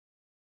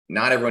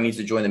not everyone needs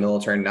to join the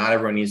military. Not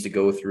everyone needs to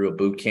go through a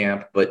boot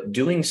camp, but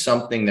doing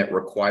something that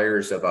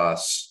requires of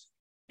us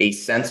a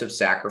sense of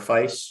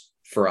sacrifice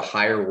for a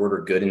higher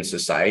order good in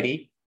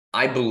society,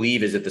 I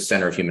believe is at the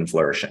center of human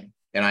flourishing.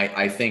 And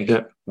I think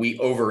we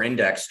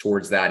over-index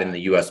towards that in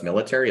the U.S.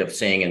 military of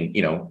saying, and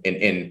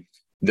in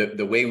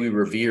the way we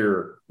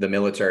revere the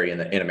military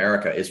in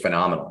America is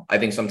phenomenal. I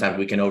think sometimes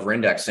we can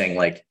over-index saying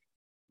like,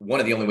 one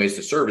of the only ways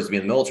to serve is to be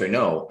in the military.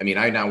 No, I mean,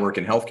 I now work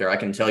in healthcare. I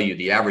can tell you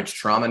the average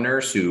trauma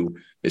nurse who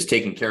is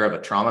taking care of a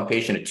trauma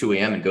patient at 2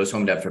 a.m. and goes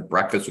home to have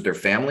breakfast with their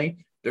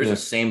family, there's the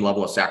same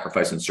level of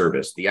sacrifice and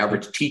service. The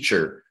average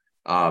teacher,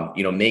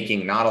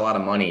 making not a lot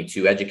of money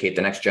to educate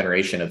the next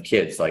generation of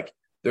kids. Like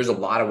there's a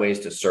lot of ways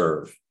to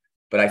serve,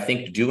 but I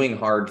think doing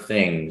hard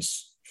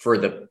things for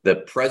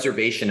the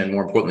preservation and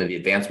more importantly, the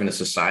advancement of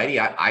society,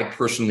 I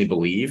personally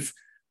believe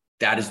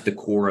that is the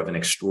core of an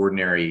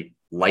extraordinary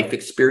life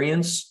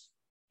experience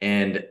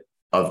and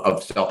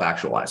of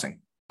self-actualizing.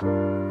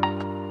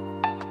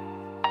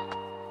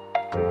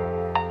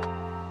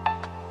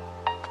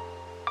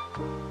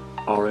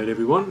 All right,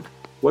 everyone.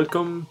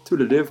 Welcome to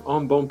the Live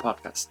Unbound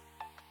podcast.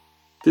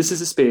 This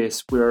is a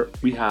space where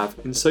we have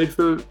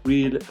insightful,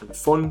 real and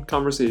fun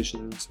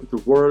conversations with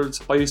the world's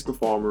highest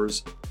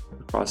performers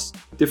across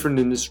different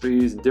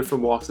industries and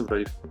different walks of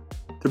life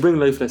to bring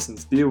life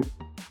lessons to you.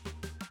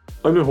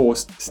 I'm your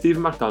host,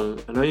 Stephen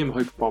McDonald, and I am a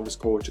high performance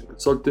coach and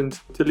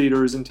consultant to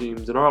leaders and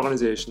teams and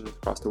organizations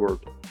across the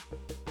world.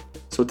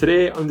 So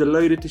today I'm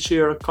delighted to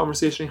share a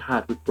conversation I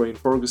had with Brian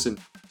Ferguson.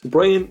 So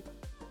Brian,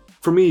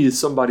 for me, is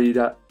somebody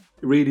that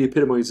really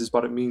epitomizes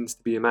what it means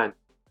to be a man.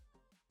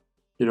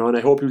 And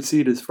I hope you'll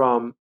see this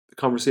from the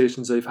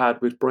conversations I've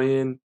had with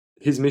Brian,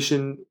 his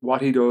mission,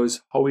 what he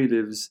does, how he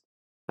lives,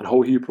 and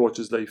how he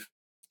approaches life.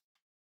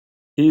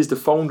 He is the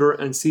founder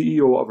and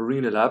CEO of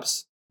Arena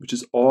Labs, which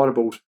is all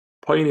about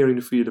pioneering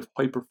the field of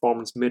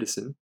high-performance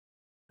medicine,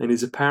 and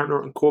is a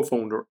partner and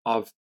co-founder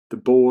of the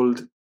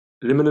Bold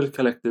Liminal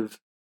Collective,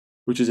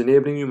 which is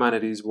enabling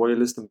humanity's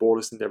wildest and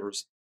boldest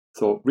endeavours.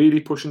 So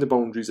really pushing the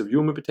boundaries of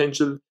human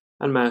potential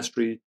and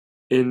mastery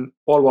in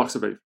all walks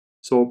of life.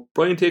 So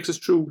Brian takes us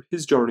through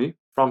his journey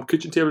from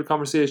kitchen table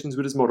conversations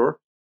with his mother,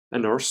 a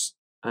nurse,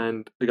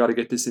 and I got to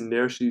get this in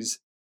there, she's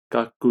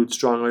got good,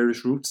 strong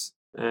Irish roots,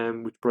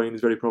 which Brian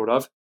is very proud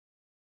of,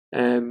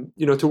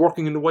 to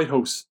working in the White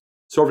House,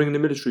 serving in the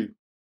military,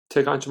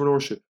 tech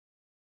entrepreneurship.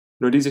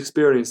 These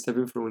experiences have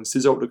influenced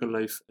his outlook on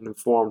life and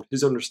informed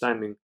his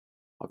understanding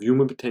of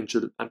human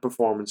potential and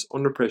performance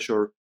under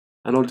pressure,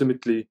 and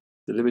ultimately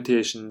the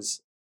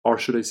limitations, or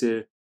should I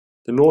say,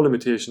 the no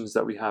limitations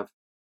that we have.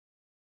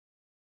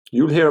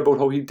 You'll hear about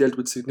how he dealt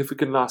with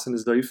significant loss in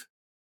his life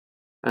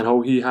and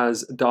how he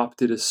has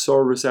adopted a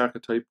service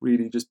archetype,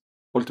 really just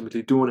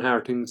ultimately doing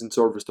hard things in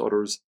service to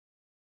others,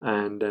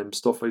 and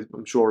stuff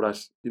I'm sure that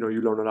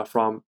you learn a lot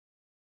from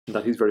and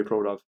that he's very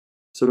proud of.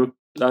 So look,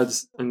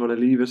 lads, I'm going to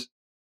leave it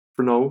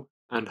for now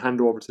and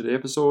hand over to the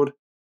episode.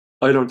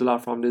 I learned a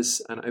lot from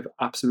this and I've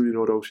absolutely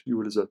no doubt you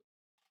will as well.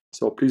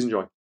 So please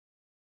enjoy.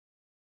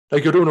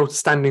 Like, you're doing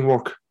outstanding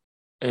work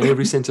in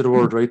every sense of the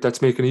word, right?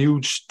 That's making a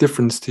huge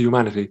difference to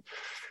humanity.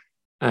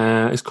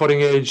 It's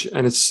cutting edge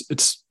and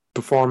it's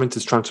performance,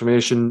 it's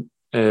transformation.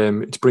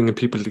 It's bringing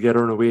people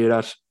together in a way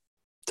that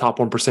top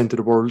 1% of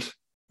the world,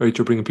 right?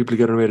 You're bringing people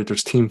together in a way that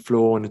there's team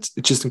flow, and it's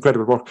just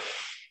incredible work.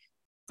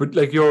 But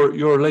like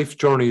your life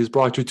journey has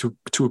brought you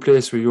to a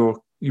place where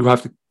you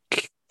have the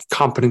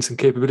competence and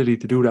capability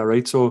to do that,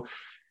 right? So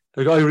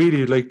like I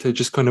really like to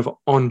just kind of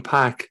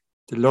unpack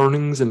the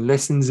learnings and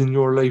lessons in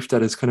your life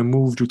that has kind of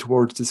moved you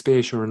towards the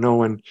space you're in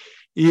now, and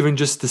even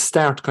just to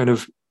start kind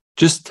of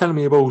just tell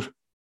me about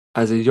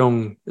as a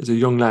young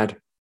lad,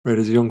 right,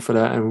 as a young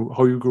fella, and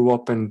how you grew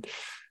up and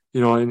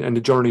and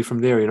the journey from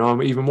there,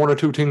 even one or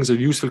two things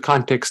of useful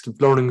context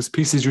of learnings,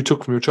 pieces you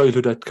took from your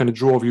childhood that kind of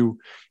drove you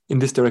in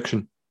this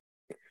direction.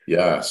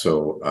 Yeah.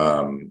 So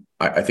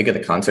I think in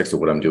the context of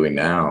what I'm doing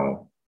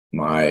now,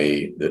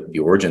 the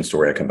origin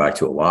story I come back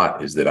to a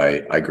lot is that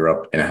I grew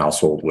up in a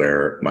household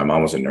where my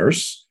mom was a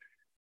nurse,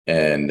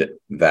 and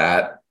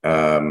that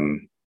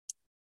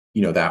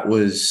that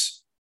was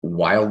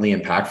wildly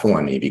impactful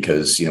on me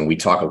because we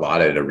talk a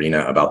lot at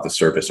Arena about the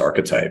service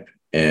archetype,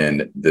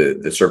 and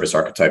the service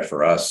archetype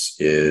for us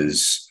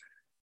is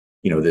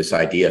this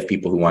idea of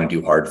people who want to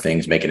do hard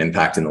things, make an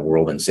impact in the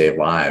world and save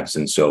lives.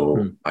 And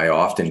so I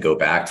often go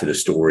back to the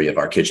story of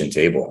our kitchen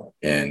table,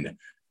 and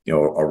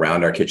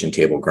around our kitchen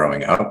table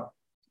growing up,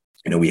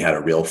 we had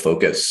a real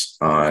focus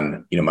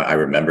on, I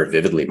remember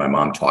vividly my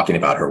mom talking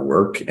about her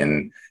work.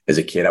 And as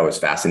a kid, I was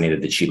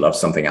fascinated that she loved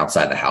something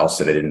outside the house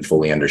that I didn't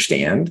fully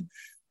understand.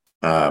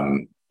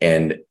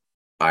 And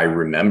I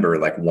remember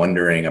like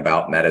wondering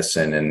about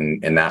medicine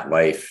and that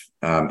life.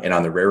 And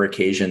on the rare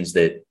occasions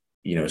that,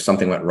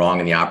 something went wrong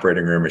in the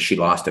operating room or she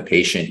lost a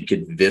patient, you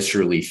could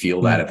viscerally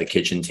feel that at the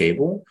kitchen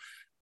table.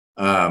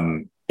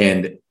 And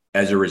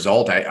as a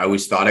result, I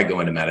always thought I'd go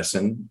into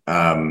medicine.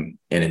 And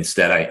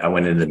instead I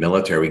went into the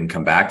military. We can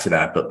come back to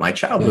that. But my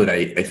childhood,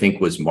 I think,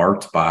 was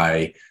marked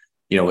by,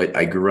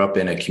 I grew up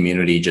in a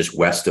community just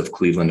west of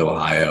Cleveland,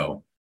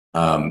 Ohio.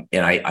 And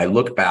I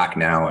look back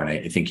now, and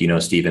I think,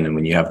 Stephen, and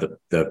when you have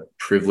the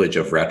privilege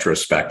of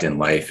retrospect in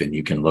life and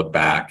you can look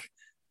back,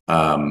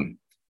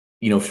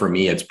 for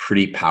me, it's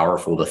pretty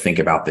powerful to think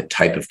about the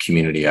type of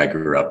community I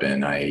grew up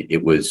in.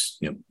 It was,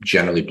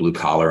 generally blue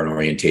collar in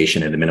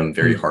orientation, at a minimum,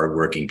 very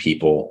hardworking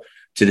people.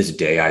 To this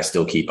day, I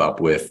still keep up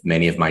with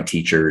many of my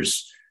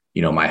teachers.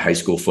 My high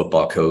school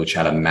football coach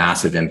had a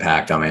massive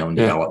impact on my own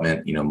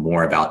development,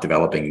 more about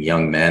developing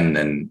young men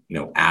than,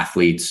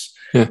 athletes.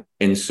 Yeah.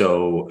 And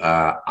so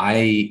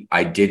I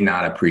did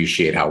not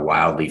appreciate how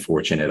wildly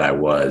fortunate I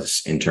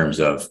was in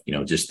terms of,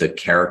 just the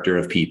character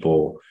of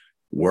people,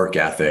 work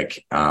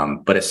ethic,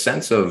 but a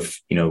sense of,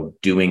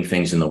 doing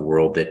things in the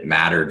world that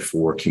mattered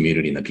for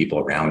community and the people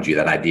around you,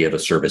 that idea of a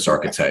service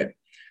archetype.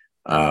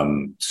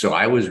 So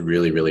I was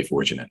really, really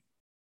fortunate.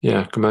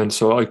 Yeah, come on.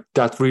 So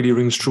that really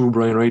rings true,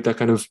 Brian, right? That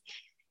kind of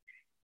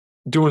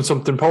doing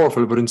something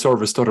powerful, but in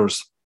service to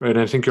others, right?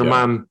 And I think your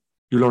mom,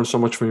 you learned so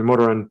much from your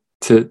mother, and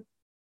to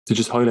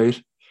just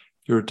highlight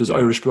there's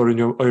Irish blood in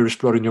your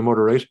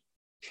mother, right?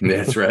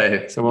 That's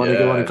right. So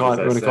you want to call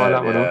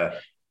that one out.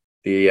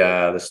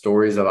 The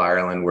stories of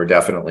Ireland were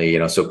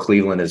definitely, so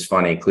Cleveland is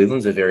funny.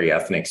 Cleveland's a very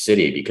ethnic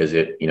city because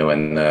it,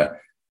 in the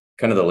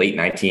kind of the late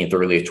 19th,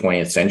 early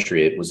 20th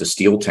century, it was a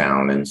steel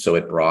town. And so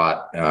it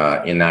brought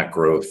in that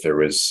growth, there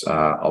was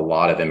a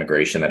lot of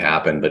immigration that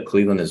happened, but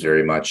Cleveland is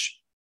very much,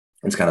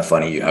 it's kind of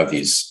funny. You have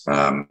these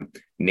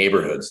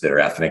neighborhoods that are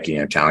ethnic,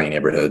 Italian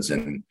neighborhoods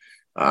and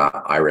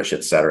Irish,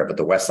 et cetera. But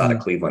the west side of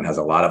Cleveland has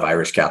a lot of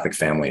Irish Catholic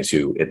families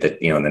who in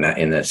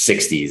the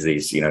 60s,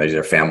 these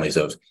are families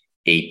of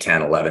 8,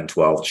 10, 11,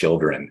 12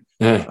 children.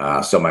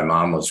 So my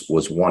mom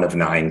was one of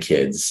 9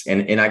 kids.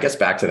 And I guess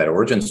back to that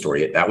origin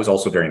story, that was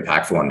also very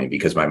impactful on me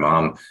because my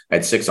mom, I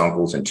had 6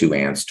 uncles and 2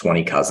 aunts,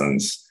 20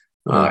 cousins.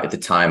 At the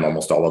time,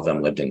 almost all of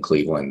them lived in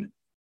Cleveland.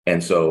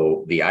 And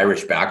so the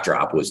Irish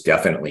backdrop was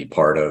definitely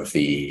part of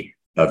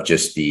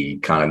just the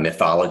kind of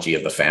mythology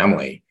of the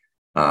family.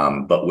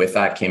 But with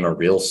that came a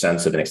real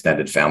sense of an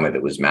extended family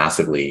that was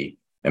massively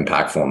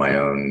impactful in my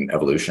own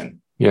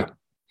evolution. Yeah.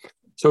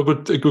 So a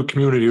good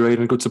community, right?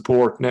 And a good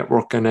support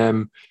network.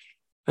 And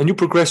you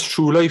progressed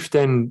through life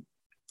then,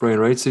 Brian,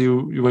 right? So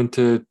you went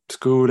to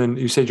school, and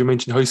you said you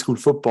mentioned high school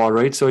football,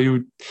 right? So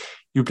you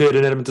played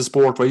an element of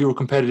sport, right? You were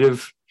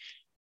competitive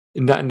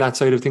in that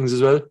side of things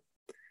as well.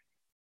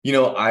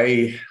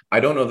 I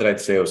don't know that I'd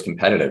say I was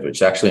competitive, which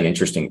is actually an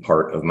interesting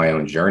part of my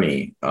own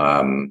journey.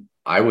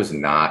 I was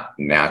not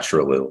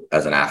natural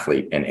as an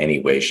athlete in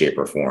any way, shape,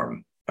 or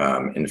form.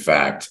 In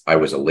fact, I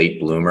was a late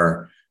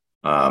bloomer.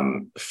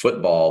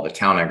 Football, the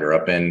town I grew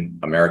up in,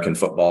 American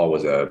football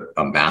was a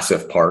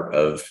massive part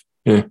of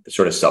the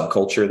sort of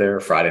subculture there.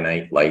 Friday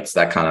night lights,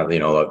 that kind of,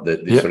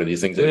 sort of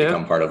these things that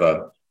become part of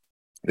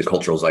the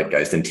cultural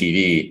zeitgeist in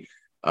TV.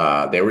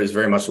 They were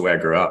very much the way I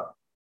grew up.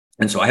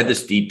 And so I had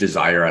this deep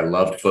desire. I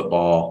loved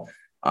football.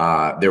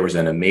 There was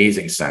an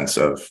amazing sense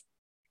of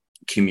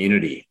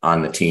community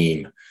on the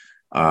team.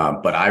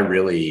 But I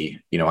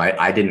really,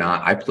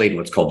 I played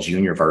what's called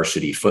junior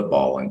varsity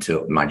football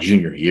until my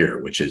junior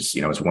year, which is,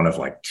 was one of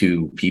like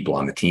 2 people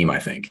on the team, I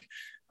think.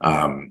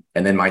 And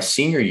then my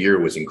senior year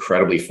was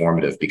incredibly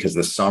formative because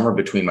the summer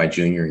between my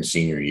junior and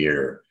senior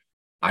year,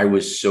 I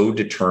was so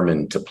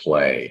determined to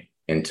play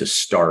and to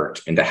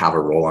start and to have a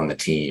role on the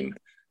team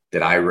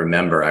that I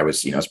remember I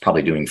was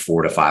probably doing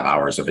 4 to 5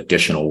 hours of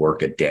additional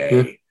work a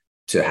day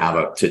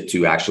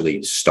to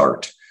actually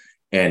start.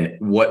 And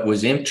what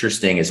was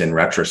interesting is, in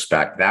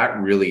retrospect, that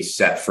really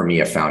set for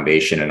me a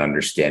foundation in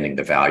understanding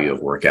the value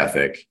of work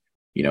ethic.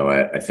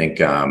 I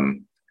think,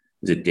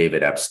 is it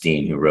David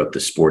Epstein who wrote The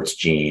Sports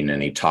Gene,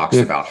 and he talks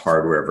about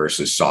hardware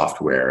versus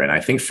software. And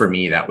I think for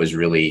me, that was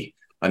really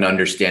an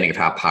understanding of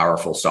how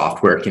powerful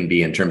software can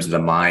be in terms of the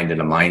mind and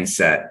the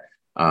mindset,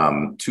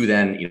 to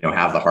then,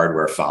 have the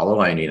hardware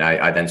follow. I mean,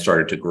 I then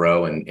started to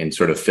grow and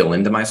sort of fill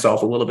into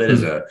myself a little bit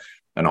as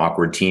an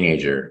awkward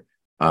teenager.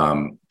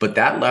 But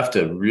that left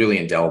a really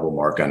indelible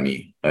mark on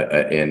me.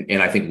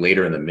 And I think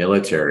later in the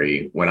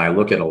military, when I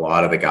look at a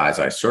lot of the guys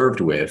I served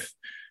with,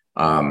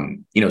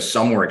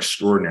 some were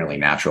extraordinarily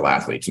natural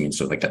athletes. I mean,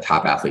 so like the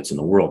top athletes in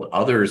the world.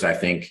 Others, I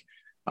think,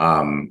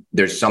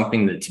 there's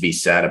something to be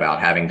said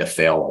about having to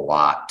fail a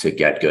lot to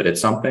get good at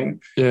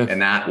something. Yeah.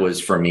 And that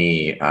was for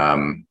me.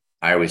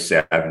 I always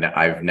say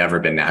I've never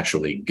been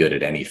naturally good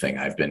at anything.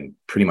 I've been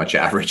pretty much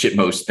average at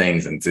most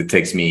things. And it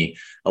takes me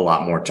a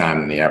lot more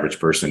time than the average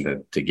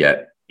person to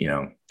get,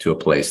 to a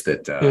place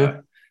that.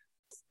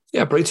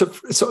 Yeah, right.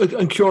 So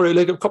I'm curious,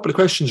 like a couple of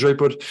questions, right?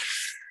 But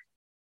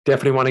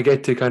definitely want to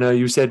get to kind of,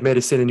 you said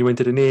medicine and you went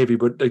to the Navy,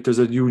 but like there's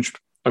a huge,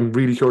 I'm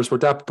really curious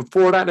about that.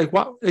 Before that,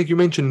 like you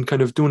mentioned,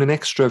 kind of doing an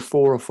extra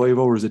 4 or 5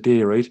 hours a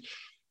day, right?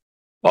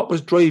 What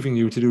was driving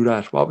you to do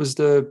that? What was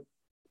that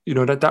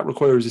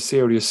requires a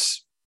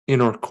serious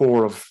inner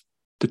core of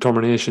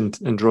determination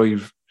and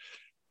drive.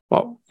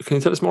 Well, can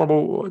you tell us more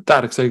about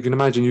that? Because I can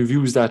imagine you've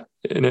used that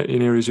in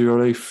areas of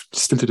your life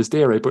still to this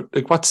day, right? But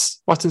like,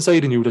 what's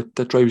inside in you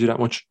that drives you that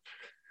much?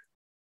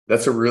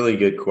 That's a really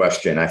good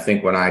question. I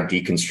think when I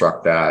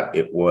deconstruct that,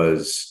 it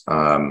was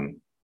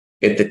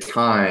at the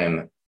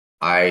time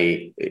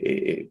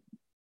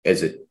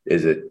as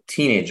a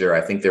teenager,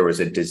 I think there was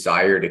a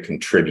desire to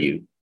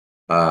contribute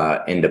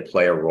and to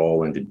play a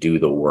role and to do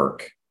the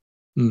work.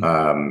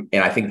 And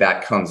I think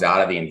that comes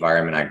out of the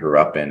environment I grew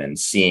up in and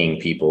seeing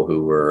people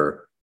who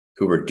were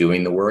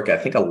doing the work. I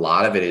think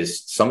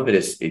some of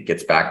it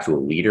gets back to a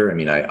leader. I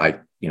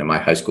mean, my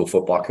high school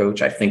football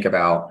coach, I think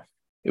about,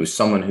 it was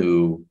someone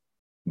who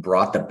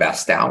brought the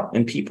best out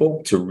in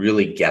people to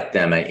really get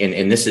them.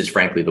 And this is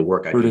frankly the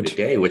work I do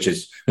today, which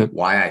is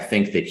why I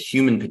think that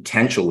human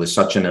potential is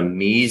such an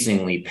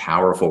amazingly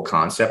powerful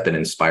concept that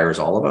inspires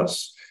all of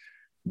us.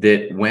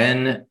 That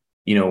when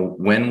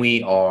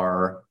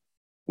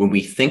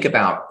we think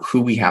about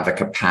who we have the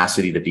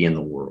capacity to be in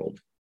the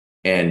world,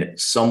 and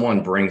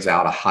someone brings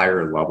out a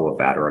higher level of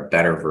that or a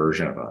better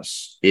version of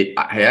us,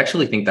 I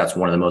actually think that's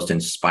one of the most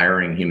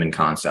inspiring human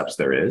concepts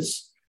there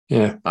is.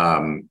 Yeah.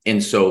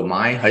 And so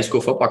my high school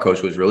football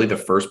coach was really the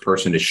first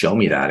person to show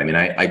me that. I mean,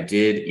 I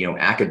did,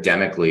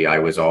 academically, I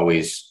was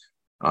always,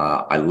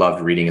 I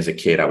loved reading as a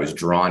kid. I was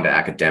drawn to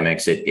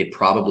academics. It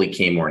probably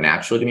came more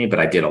naturally to me, but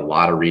I did a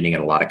lot of reading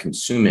and a lot of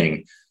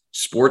consuming.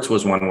 Sports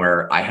was one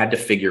where I had to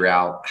figure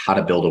out how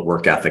to build a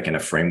work ethic and a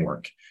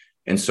framework.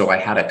 And so I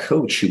had a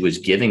coach who was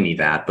giving me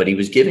that, but he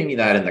was giving me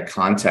that in the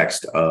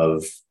context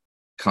of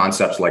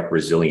concepts like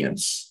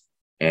resilience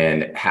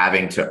and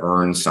having to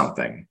earn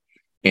something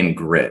and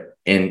grit.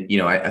 And,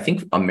 I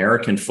think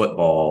American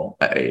football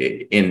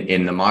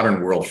in the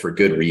modern world, for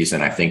good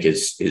reason, I think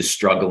is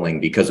struggling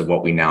because of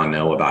what we now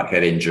know about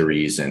head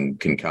injuries and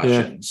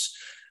concussions. Yeah.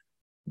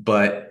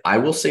 But I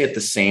will say at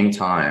the same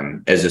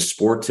time, as a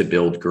sport to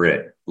build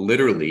grit,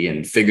 literally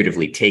and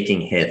figuratively taking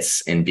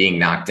hits and being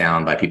knocked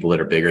down by people that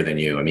are bigger than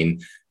you. I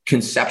mean,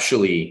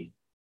 conceptually,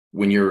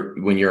 when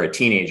you're a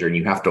teenager and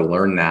you have to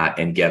learn that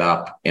and get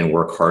up and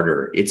work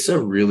harder, it's a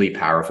really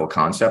powerful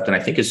concept. And I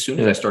think as soon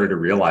as I started to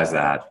realize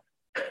that,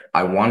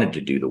 I wanted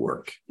to do the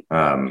work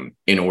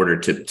in order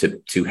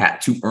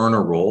to earn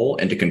a role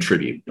and to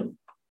contribute.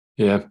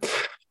 Yeah,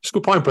 it's a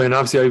good point, Brian.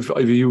 Obviously, I've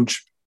a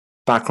huge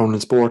background in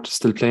sport,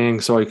 still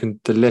playing, so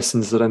the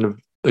lessons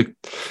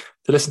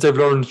I've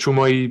learned through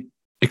my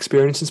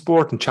experience in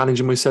sport and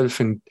challenging myself,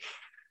 and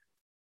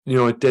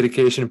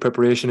dedication and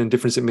preparation and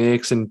difference it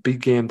makes, and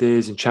big game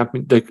days and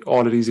champion, like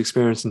all of these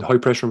experiences in high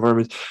pressure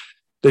environments,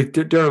 like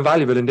they're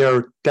invaluable, and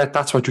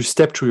that's what you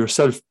step through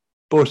yourself.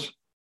 But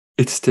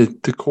it's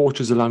the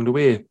coaches along the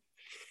way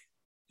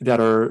that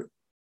are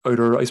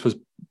either, I suppose,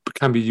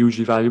 can be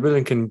hugely valuable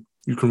and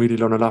you can really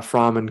learn a lot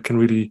from, and can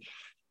really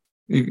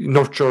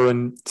nurture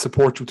and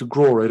support you to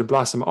grow, right, and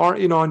blossom. Or,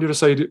 on the other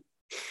side,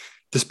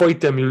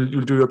 despite them,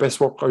 you'll do your best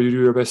work, or you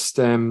do your best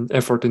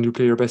effort, and you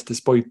play your best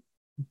despite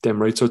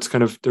them, right? So it's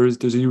kind of,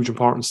 there's a huge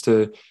importance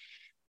to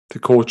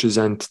coaches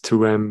and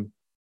to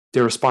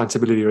their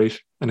responsibility, right,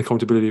 and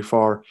accountability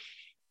for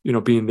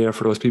being there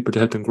for those people to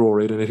help them grow,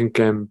 right? And I think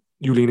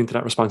you lean into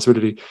that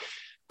responsibility,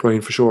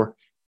 Brian, for sure.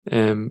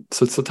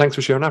 So thanks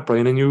for sharing that,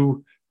 Brian. And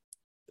you,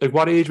 like,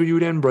 what age were you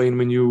then, Brian,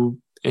 when you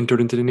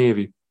entered into the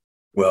Navy?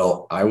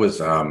 Well, I was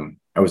a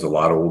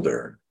lot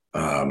older.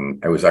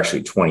 I was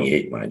actually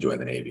 28 when I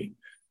joined the Navy.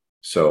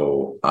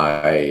 So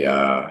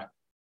I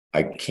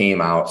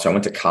came out. So I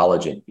went to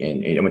college I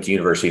went to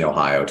University in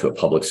Ohio, to a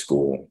public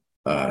school,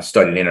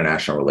 studied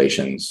international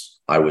relations.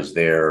 I was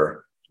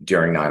there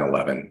during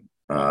 9/11.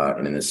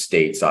 And in the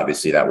States,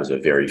 obviously, that was a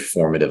very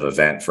formative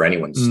event for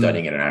anyone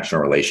studying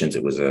international relations.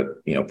 It was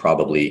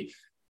probably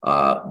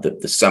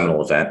the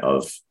seminal event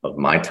of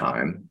my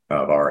time,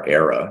 of our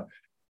era.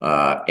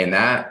 And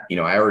that,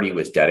 I already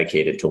was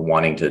dedicated to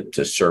wanting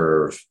to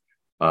serve.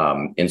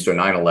 And so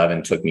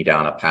 9/11 took me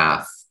down a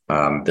path.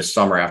 The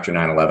summer after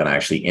 9/11, I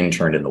actually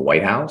interned in the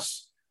White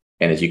House.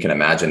 And as you can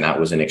imagine, that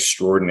was an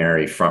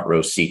extraordinary front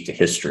row seat to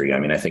history. I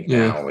mean, I think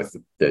now with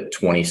the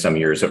 20 some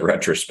years of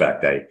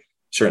retrospect, I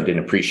certainly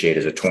didn't appreciate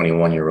as a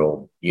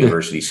 21-year-old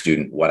university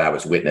student what I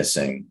was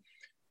witnessing.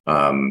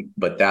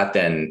 But that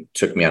then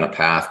took me on a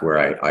path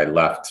where I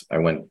left. I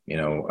went,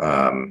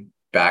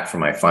 back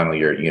from my final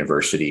year at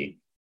university.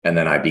 And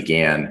then I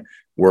began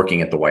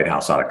working at the White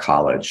House out of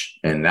college.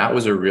 And that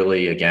was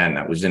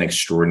that was an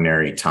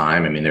extraordinary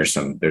time. I mean, there's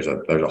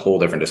a whole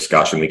different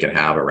discussion we can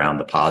have around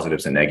the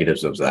positives and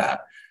negatives of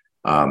that.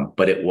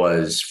 But it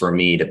was, for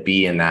me, to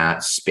be in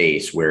that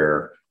space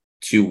where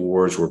two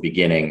wars were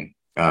beginning.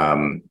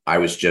 I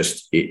was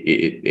just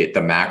at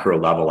the macro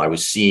level, I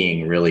was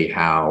seeing really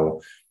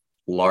how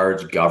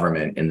large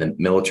government in the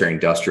military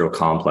industrial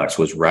complex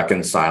was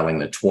reconciling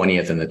the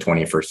 20th and the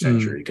 21st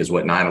century, because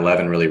what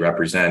 9/11 really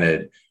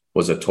represented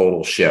was a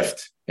total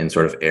shift in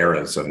sort of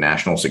eras of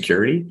national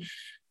security.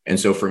 And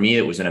so for me,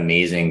 it was an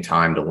amazing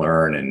time to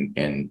learn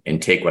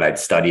and take what I'd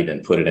studied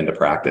and put it into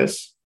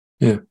practice.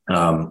 Yeah.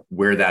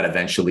 Where that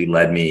eventually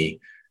led me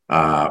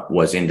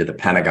was into the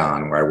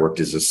Pentagon, where I worked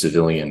as a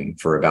civilian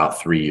for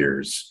about 3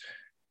 years.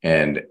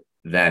 And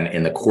then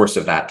in the course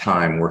of that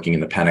time working in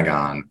the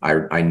Pentagon,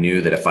 I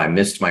knew that if I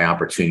missed my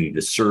opportunity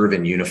to serve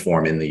in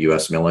uniform in the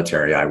U.S.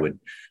 military, I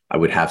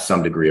would have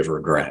some degree of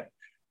regret.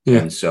 Yeah.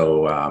 And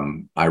so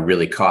I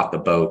really caught the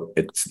boat.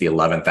 It's the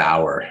 11th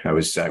hour. I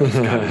was kind of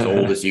as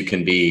old as you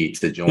can be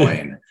to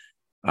join.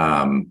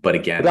 But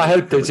again, that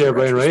helped, I'd say,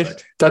 Brian,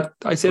 right? That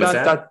I say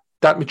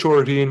that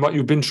maturity and what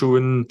you've been through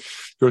and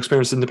your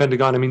experience in the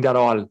Pentagon, I mean, that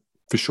all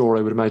for sure,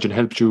 I would imagine,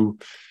 helped you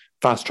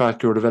fast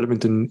track your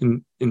development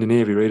in the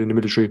Navy, right? In the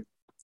military.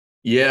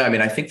 Yeah, I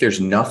mean, I think there's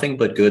nothing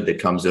but good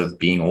that comes of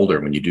being older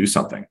when you do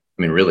something.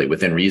 I mean, really,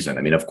 within reason.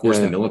 I mean, of course,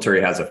 the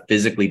military has a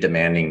physically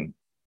demanding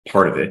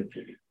part of it.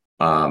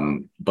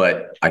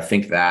 But I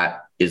think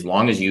that as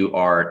long as you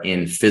are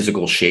in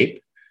physical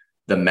shape,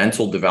 the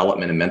mental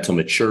development and mental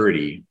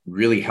maturity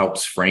really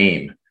helps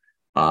frame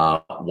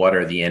what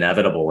are the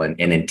inevitable and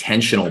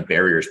intentional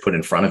barriers put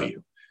in front of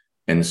you.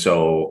 And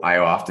so I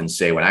often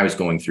say when I was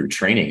going through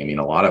training, I mean,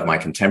 a lot of my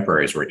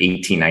contemporaries were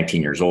 18,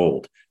 19 years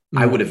old.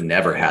 I would have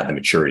never had the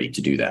maturity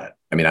to do that.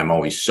 I mean, I'm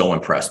always so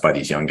impressed by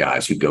these young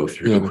guys who go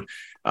through.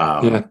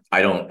 I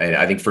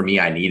think for me,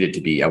 I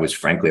was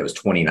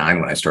 29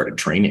 when I started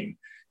training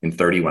and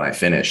 30 when I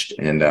finished.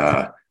 And you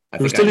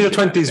were still in your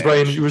 20s,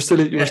 Brian. You were still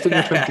in your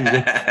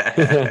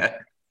 20s.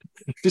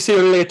 You say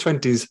your late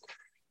 20s.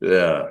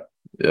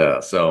 Yeah.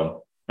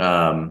 So,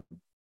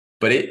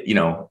 but it,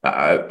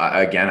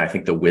 I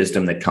think the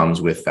wisdom that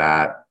comes with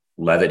that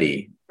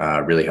levity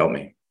really helped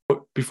me.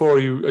 Before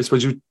I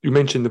suppose you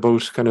mentioned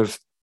about kind of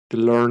the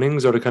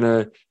learnings or the kind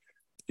of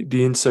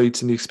the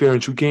insights and the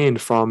experience you gained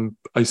from,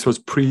 I suppose,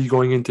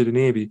 going into the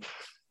Navy.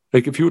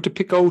 Like, if you were to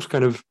pick out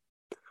kind of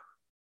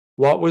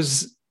what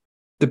was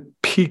the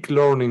peak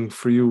learning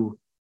for you,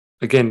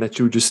 again, that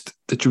you just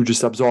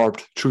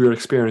absorbed through your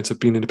experience of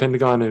being in the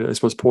Pentagon, I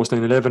suppose, post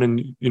 9/11,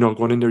 and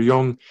going in there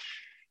young.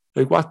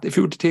 Like, what if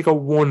you were to take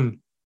out one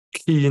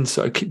key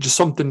insight, just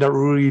something that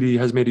really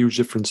has made a huge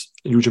difference,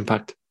 a huge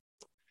impact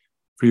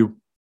for you?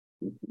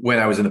 When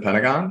I was in the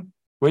Pentagon?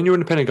 When you were in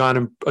the Pentagon,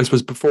 and I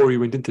suppose before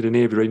you went into the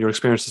Navy, right? And your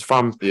experiences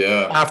from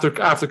after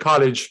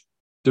college,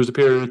 there was a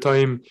period of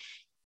time,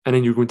 and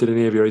then you go into the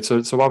Navy, right?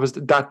 So what was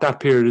that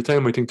period of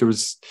time? I think there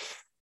was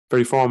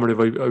very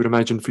formative, I would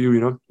imagine, for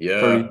you,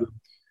 Yeah.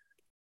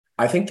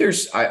 I think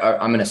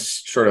I'm going to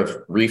sort of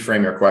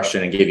reframe your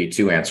question and give you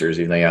two answers,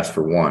 even though you asked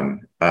for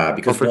one,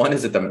 because one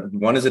is at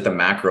the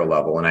macro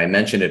level, and I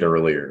mentioned it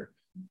earlier.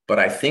 But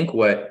I think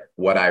what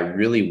I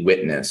really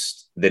witnessed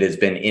that has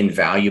been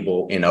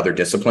invaluable in other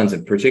disciplines,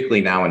 and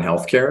particularly now in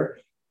healthcare,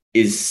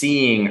 is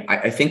seeing,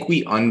 I think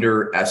we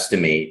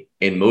underestimate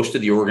in most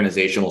of the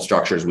organizational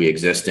structures we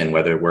exist in,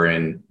 whether we're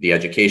in the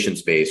education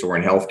space or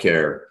in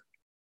healthcare,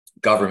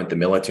 government, the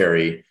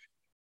military,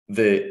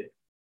 the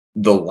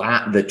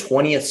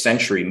 20th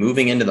century,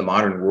 moving into the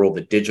modern world,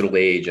 the digital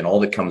age and all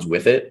that comes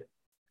with it,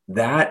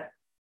 that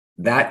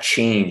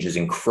change is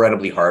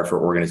incredibly hard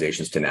for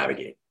organizations to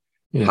navigate.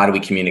 Yeah. How do we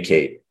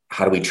communicate?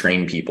 How do we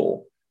train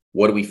people?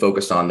 What do we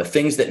focus on? The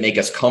things that make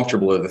us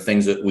comfortable are the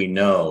things that we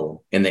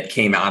know and that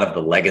came out of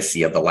the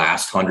legacy of the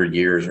last 100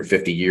 years or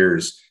 50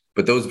 years.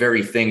 But those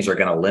very things are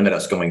going to limit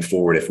us going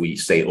forward if we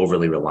stay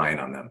overly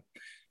reliant on them.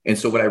 And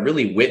so what I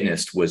really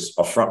witnessed was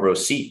a front row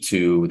seat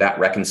to that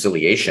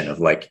reconciliation of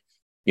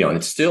and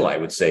it's still, I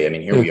would say, I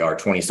mean, here we are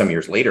 20 some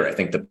years later. I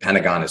think the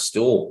Pentagon is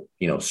still,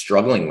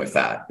 struggling with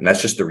that. And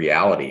that's just the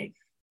reality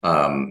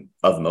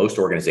of most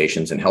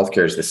organizations, and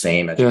healthcare is the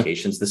same,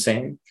 education's the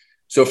same.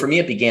 So for me,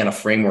 it began a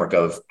framework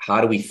of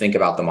how do we think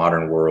about the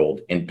modern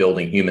world in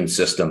building human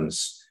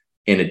systems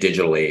in a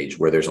digital age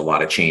where there's a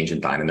lot of change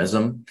and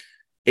dynamism.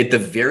 At the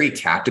very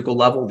tactical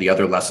level, the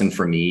other lesson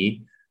for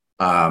me,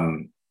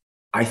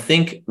 I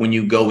think when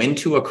you go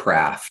into a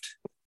craft,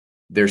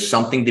 there's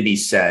something to be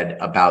said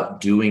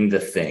about doing the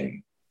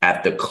thing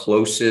at the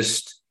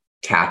closest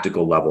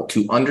tactical level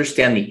to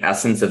understand the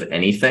essence of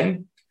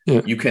anything.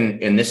 Yeah. You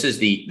can, and this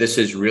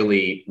is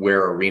really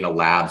where Arena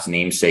Labs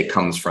namesake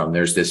comes from.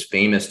 There's this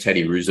famous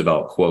Teddy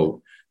Roosevelt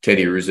quote.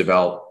 Teddy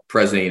Roosevelt,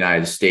 President of the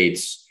United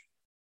States,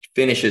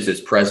 finishes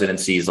his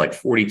presidency. He's like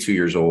 42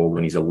 years old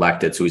when he's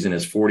elected. So he's in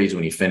his 40s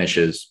when he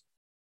finishes.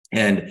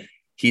 And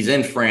he's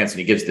in France and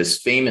he gives this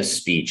famous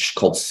speech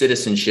called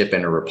Citizenship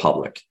in a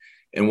Republic.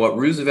 And what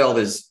Roosevelt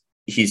is,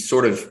 he's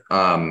sort of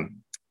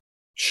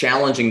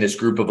challenging this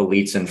group of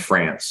elites in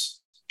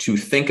France to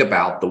think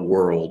about the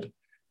world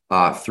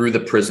through the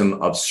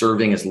prism of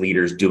serving as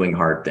leaders, doing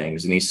hard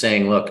things. And he's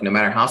saying, look, no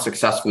matter how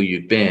successful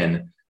you've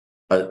been,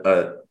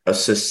 a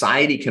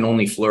society can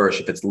only flourish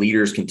if its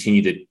leaders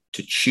continue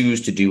to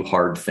choose to do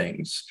hard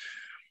things.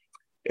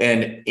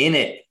 And in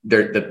it,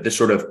 the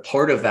sort of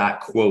part of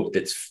that quote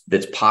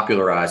that's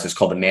popularized is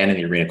called the man in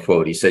the arena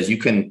quote. He says,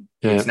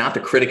 it's not the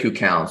critic who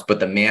counts,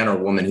 but the man or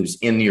woman who's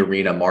in the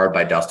arena, marred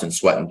by dust and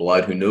sweat and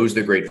blood, who knows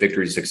the great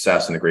victories of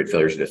success and the great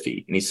failures of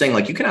defeat. And he's saying,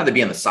 you can either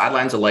be on the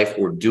sidelines of life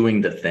or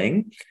doing the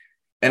thing.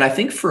 And I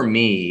think for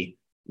me,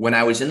 when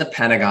I was in the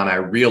Pentagon, I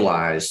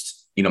realized,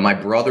 my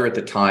brother at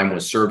the time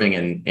was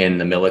serving in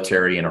the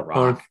military in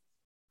Iraq.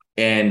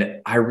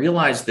 And I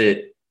realized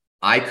that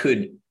I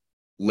could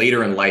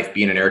later in life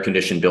be in an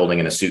air-conditioned building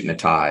in a suit and a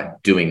tie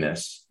doing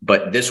this.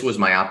 But this was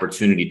my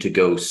opportunity to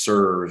go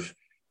serve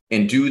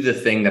and do the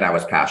thing that I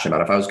was passionate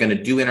about. If I was going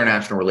to do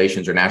international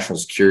relations or national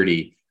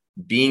security,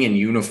 being in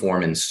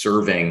uniform and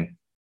serving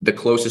the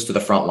closest to the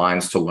front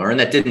lines to learn.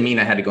 That didn't mean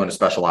I had to go into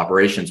special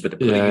operations, but to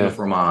put a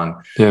uniform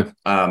on. Yeah.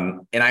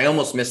 And I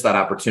almost missed that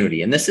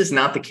opportunity. And this is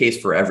not the case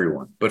for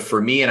everyone, but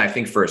for me, and I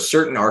think for a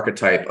certain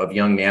archetype of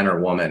young man or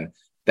woman,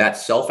 that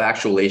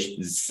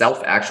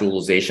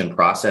self-actualization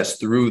process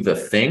through the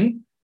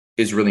thing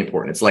is really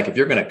important. It's like if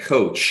you're going to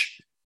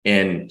coach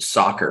in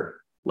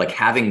soccer, like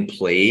having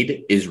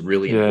played is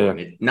really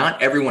important.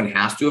 Not everyone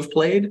has to have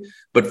played,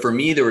 but for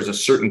me, there was a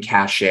certain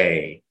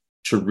cachet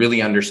to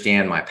really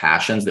understand my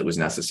passions that was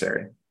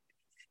necessary.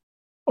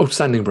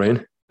 Outstanding,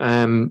 Brian.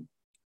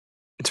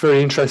 It's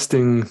very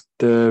interesting,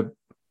 the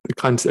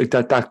concept,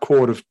 that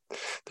quote of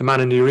the man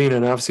in the arena,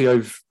 and obviously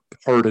I've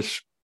heard it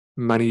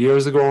many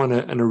years ago, and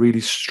it really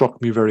struck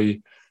me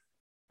very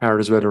hard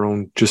as well,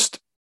 around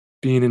just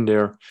being in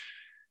there,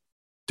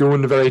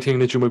 doing the very thing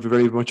that you might be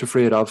very much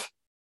afraid of,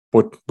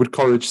 but with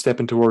courage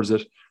stepping towards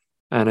it.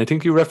 And I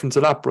think you referenced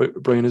a lot,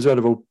 Brian, as well,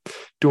 about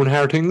doing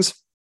hard things,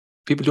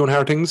 people doing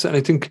hard things. And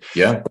I think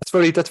that's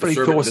very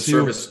close to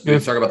you. We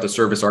talk about the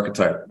service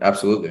archetype.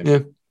 Absolutely. Yeah.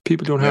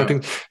 People doing hard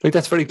things. Like,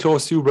 that's very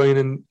close to you, Brian.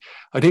 And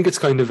I think it's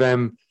kind of,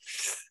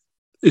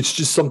 it's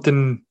just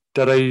something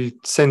that I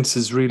sense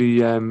is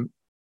really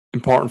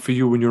important for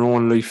you in your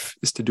own life,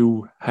 is to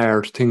do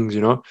hard things,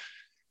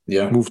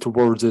 move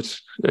towards it.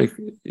 Like,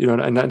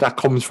 and that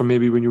comes from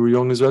maybe when you were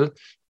young as well,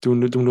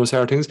 doing those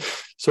hard things.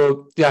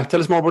 So tell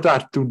us more about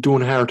that,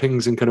 doing hard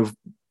things, and kind of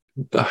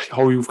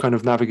how you've kind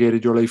of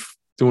navigated your life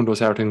doing those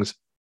hard things.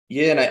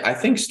 Yeah. And I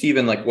think,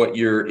 Stephen, like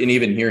and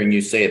even hearing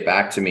you say it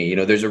back to me,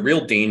 there's a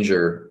real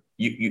danger.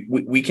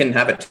 We can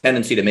have a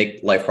tendency to make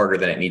life harder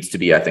than it needs to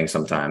be, I think,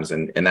 sometimes.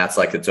 And that's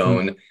like its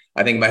own,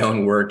 I think my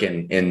own work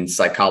in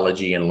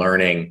psychology and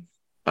learning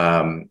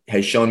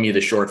has shown me the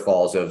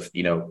shortfalls of,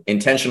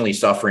 intentionally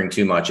suffering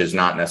too much is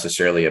not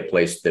necessarily a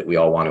place that we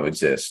all want to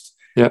exist.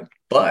 Yeah.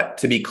 But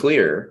to be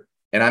clear,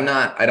 and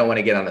I don't want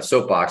to get on a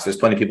soapbox, there's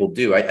plenty of people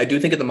do. I do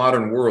think in the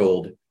modern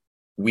world,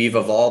 we've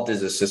evolved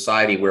as a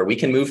society where we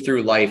can move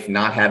through life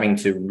not having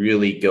to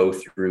really go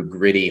through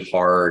gritty,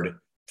 hard,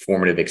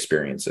 formative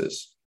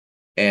experiences.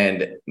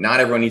 And not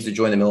everyone needs to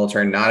join the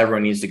military. Not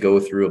everyone needs to go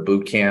through a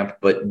boot camp,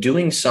 but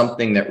doing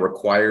something that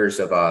requires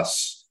of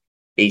us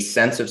a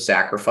sense of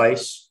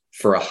sacrifice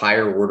for a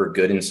higher order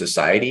good in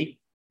society,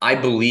 I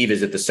believe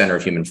is at the center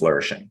of human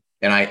flourishing.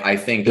 And I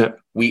think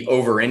we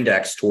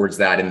over-index towards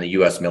that in the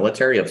U.S.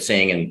 military, of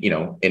saying,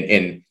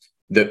 in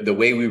the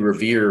way we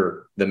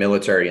revere the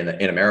military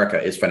in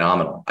America is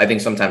phenomenal. I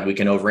think sometimes we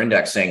can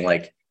over-index saying,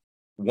 like,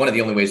 one of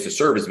the only ways to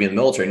serve is to be in the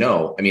military.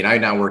 No, I mean, I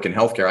now work in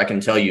healthcare. I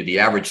can tell you the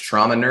average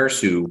trauma nurse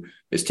who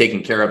is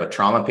taking care of a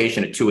trauma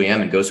patient at 2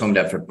 a.m. and goes home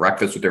to have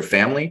breakfast with their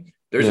family,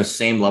 there's the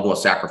same level of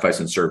sacrifice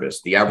and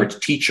service. The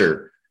average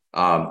teacher,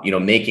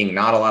 making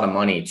not a lot of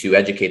money to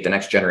educate the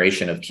next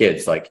generation of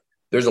kids. Like,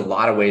 there's a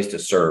lot of ways to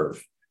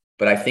serve.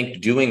 But I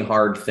think doing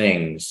hard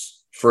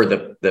things for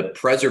the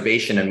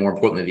preservation and, more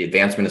importantly, the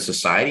advancement of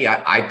society,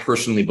 I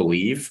personally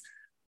believe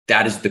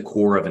that is the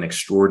core of an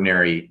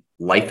extraordinary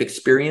life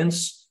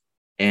experience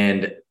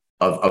and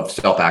of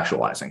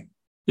self-actualizing.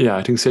 Yeah,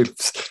 I think so.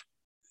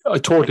 I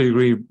totally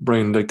agree,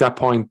 Brian. Like, that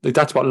point, like,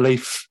 that's what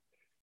life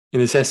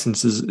in its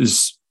essence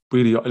is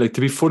really like.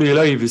 To be fully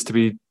alive is to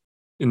be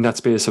in that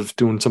space of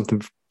doing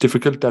something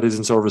difficult that is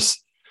in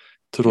service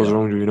to those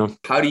around you,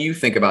 How do you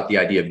think about the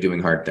idea of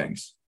doing hard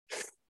things?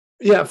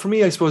 Yeah, for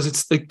me, I suppose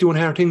it's like doing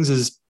hard things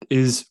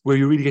is where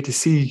you really get to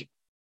see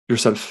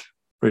yourself,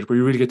 right? Where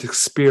you really get to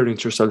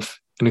experience yourself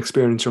and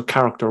experience your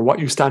character, what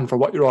you stand for,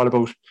 what you're all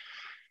about,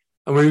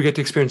 and where you get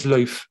to experience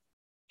life,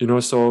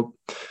 So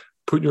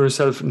putting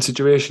yourself in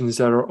situations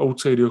that are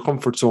outside your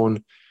comfort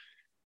zone,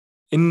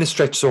 in the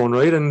stretch zone,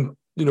 right? And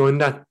in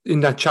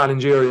that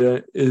challenge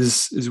area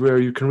is where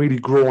you can really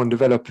grow and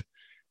develop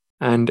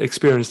and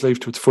experience life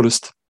to its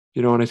fullest,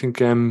 And I think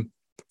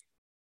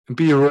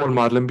be a role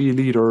model and be a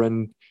leader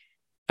and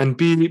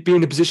be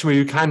in a position where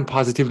you can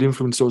positively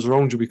influence those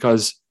around you,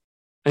 because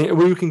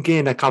where you can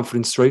gain that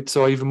confidence, right?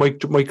 So even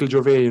Michael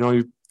Gervais,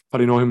 you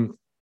probably know him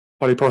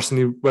probably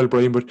personally well,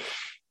 Brian, but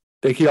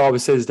like, he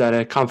always says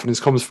that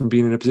confidence comes from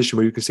being in a position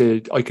where you can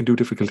say, I can do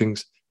difficult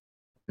things.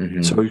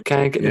 Mm-hmm. So you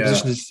can't get in a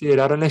position to say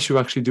that unless you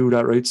actually do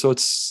that, right? So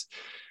it's,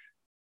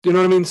 you know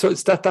what I mean? So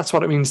it's that's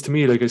what it means to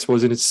me, like, I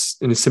suppose in its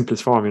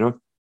simplest form,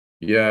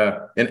 Yeah.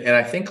 And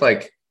I think,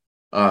 like,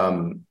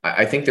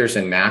 I think there's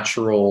a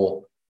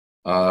natural,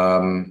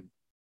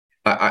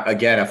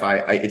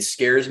 it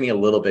scares me a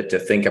little bit to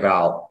think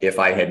about if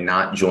I had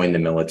not joined the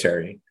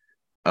military,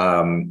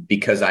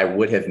 because I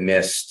would have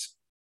missed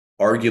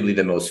arguably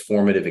the most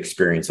formative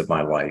experience of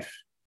my life,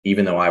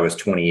 even though I was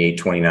 28,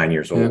 29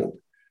 years old.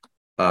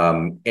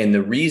 And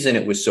the reason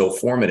it was so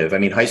formative, I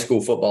mean, high school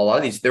football, a lot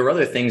of these, there were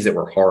other things that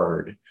were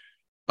hard.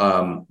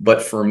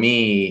 But for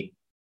me,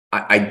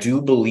 I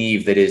do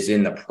believe that is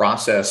in the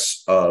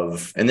process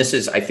of, and this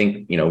is, I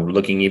think,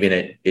 looking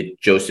even at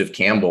Joseph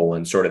Campbell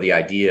and sort of the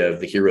idea of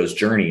the hero's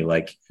journey,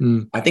 like,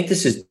 I think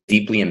this is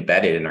deeply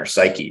embedded in our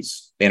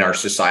psyches, in our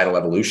societal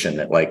evolution,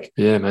 that, like,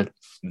 yeah, man,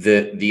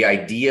 the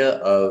idea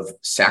of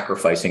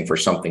sacrificing for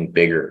something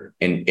bigger,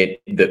 and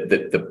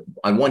the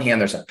on one hand,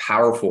 there's a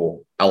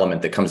powerful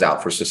element that comes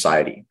out for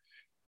society,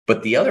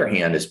 but the other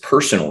hand is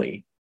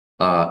personally,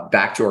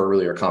 back to our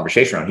earlier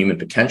conversation around human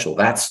potential.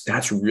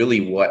 That's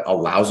really what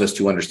allows us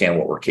to understand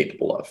what we're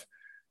capable of.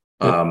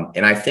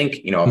 And I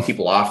think,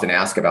 people often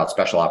ask about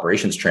special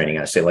operations training.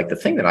 And I say, like, the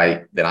thing that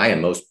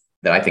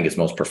I think is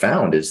most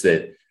profound is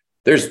that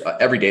there's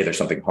every day there's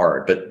something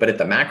hard, but at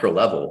the macro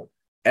level,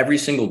 every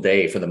single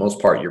day, for the most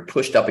part, you're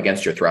pushed up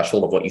against your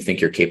threshold of what you think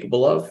you're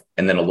capable of,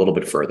 and then a little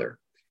bit further.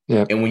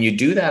 Yeah. And when you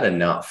do that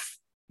enough,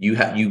 you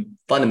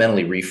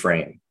fundamentally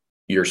reframe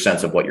your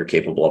sense of what you're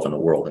capable of in the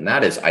world. And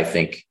that is, I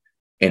think,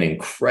 an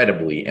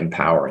incredibly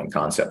empowering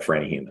concept for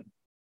any human.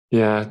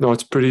 Yeah, no,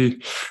 it's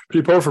pretty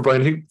powerful,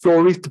 Brian. I think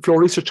the Flow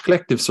Research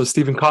Collective, so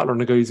Stephen Kotler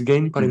and the guys,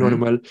 again, you probably know them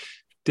well,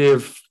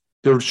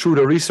 they're through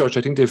their research,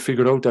 I think they've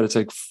figured out that it's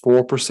like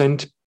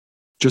 4%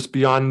 just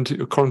beyond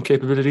your current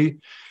capability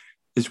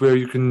is where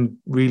you can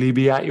really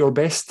be at your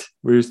best.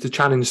 Whereas the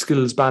challenge,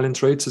 skills,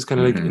 balance, right? So it's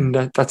kind of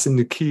like that's in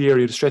the key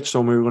area to stretch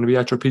zone where you're going to be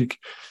at your peak,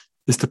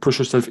 is to push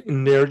yourself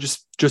in there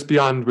just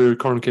beyond where your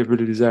current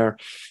capabilities are.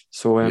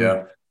 So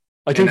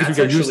I think if you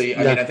get used,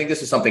 I think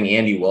this is something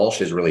Andy Walsh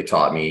has really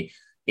taught me.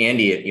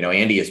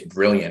 Andy is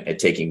brilliant at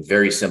taking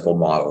very simple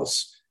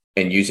models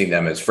and using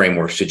them as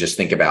frameworks to just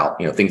think about,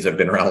 things that have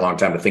been around a long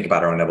time, to think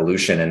about our own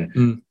evolution.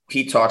 And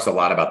he talks a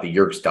lot about the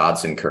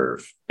Yerkes-Dodson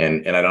curve.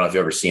 And I don't know if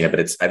you've ever seen it, but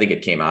I think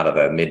it came out of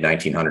the mid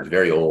 1900s,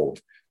 very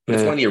old. But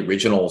it's one of the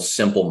original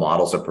simple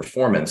models of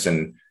performance.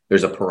 And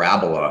there's a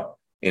parabola,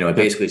 it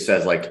basically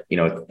says, like,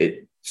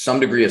 some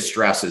degree of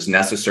stress is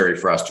necessary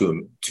for us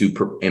to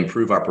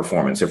improve our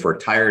performance. If we're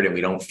tired and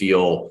we don't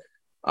feel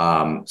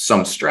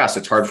some stress,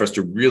 it's hard for us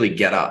to really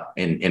get up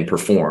and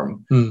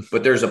perform.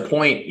 But there's a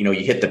point, you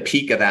hit the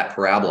peak of that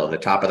parabola, the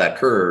top of that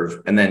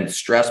curve, and then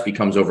stress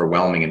becomes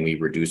overwhelming and we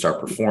reduce our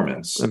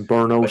performance. And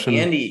burnout.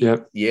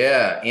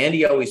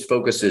 Andy always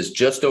focuses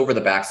just over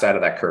the backside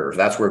of that curve.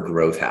 That's where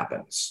growth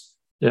happens.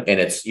 Yep. And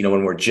it's,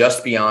 when we're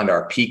just beyond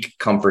our peak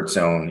comfort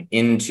zone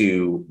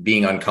into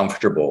being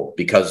uncomfortable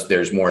because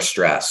there's more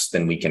stress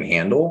than we can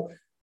handle,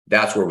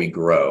 that's where we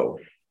grow.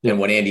 And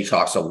what Andy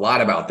talks a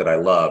lot about that I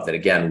love, that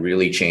again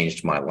really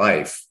changed my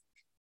life,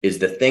 is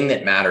the thing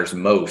that matters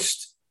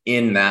most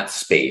in that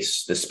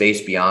space, the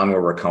space beyond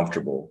where we're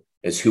comfortable,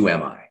 is who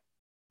am I?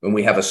 When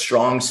we have a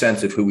strong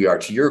sense of who we are.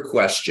 To your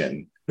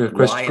question,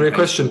 great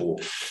question.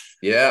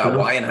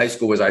 Why in high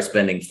school was I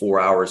spending 4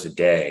 hours a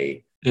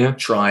day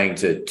trying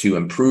to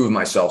improve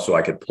myself so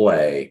I could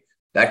play?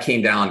 That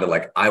came down to,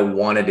 like, I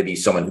wanted to be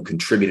someone who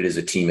contributed as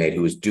a teammate,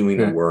 who was doing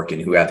the work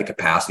and who had the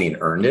capacity and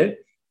earned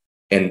it.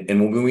 And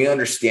when we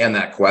understand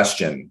that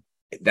question,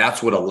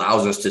 that's what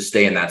allows us to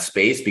stay in that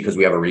space, because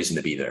we have a reason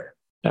to be there.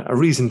 A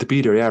reason to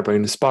be there, yeah,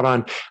 Brian, is spot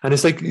on. And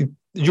it's like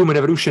human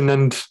evolution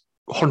and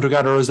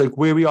hunter-gatherers, like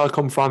where we all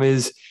come from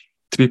is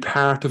to be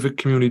part of a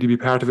community, to be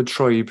part of a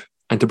tribe,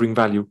 and to bring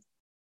value.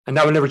 And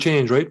that will never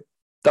change, right?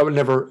 That will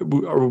never,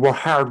 we're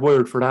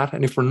hardwired for that.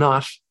 And if we're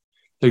not,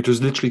 like,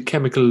 there's literally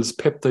chemicals,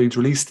 peptides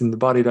released in the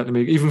body that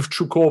make, even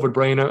through COVID,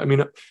 Brian, I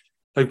mean,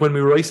 like when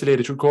we were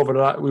isolated through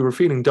COVID, we were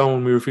feeling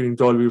down, we were feeling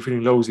dull, we were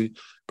feeling lousy.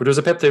 But there's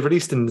a peptide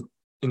released in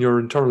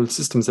your internal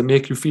systems that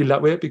make you feel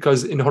that way,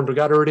 because in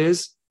hunter-gatherer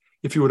days,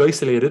 if you were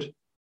isolated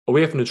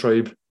away from the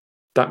tribe,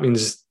 that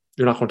means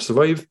you're not going to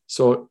survive.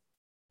 So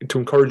to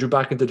encourage you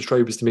back into the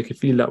tribe is to make you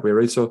feel that way,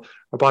 right? So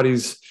our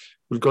bodies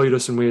will guide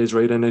us in ways,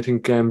 right? And I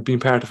think being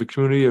part of a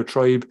community or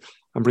tribe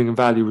and bringing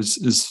value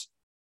is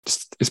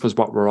I suppose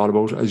what we're all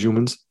about as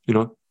humans,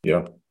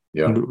 Yeah.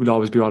 And we'll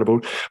always be all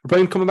about. But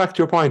Brian, coming back to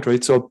your point,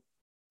 right? So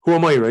who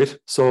am I, right?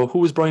 So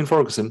who is Brian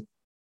Ferguson?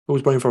 Who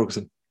is Brian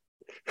Ferguson?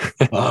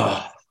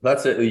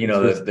 That's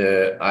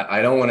it.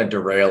 I don't want to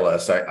derail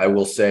us. I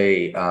will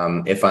say,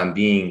 if I'm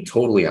being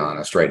totally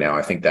honest right now,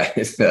 I think that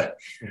is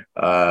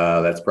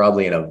that's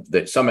probably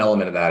that some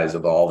element of that is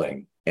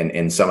evolving,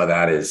 and some of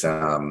that is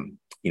the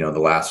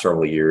last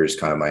several years,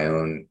 kind of my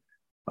own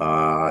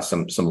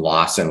some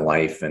loss in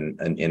life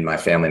and in my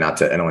family. I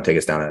don't want to take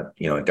us down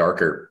a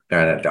darker,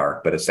 not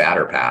dark, but a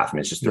sadder path. I mean,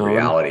 it's just the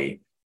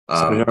reality.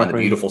 On the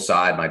beautiful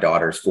side, my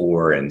daughter's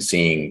 4, and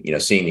seeing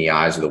the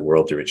eyes of the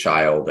world through a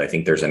child, I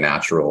think there's a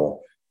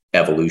natural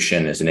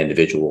evolution as an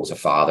individual, as a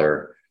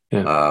father.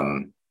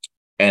 And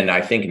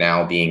I think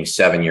now, being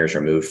 7 years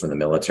removed from the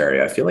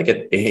military, I feel like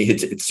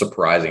it's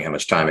surprising how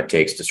much time it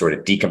takes to sort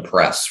of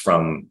decompress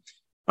from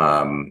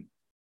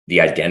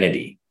the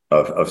identity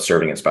of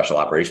serving in special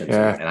operations.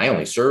 And I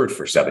only served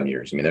for 7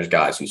 years. I mean, there's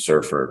guys who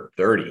served for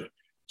 30.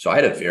 So I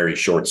had a very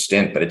short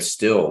stint, but it's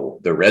still,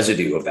 the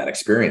residue of that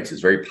experience is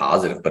very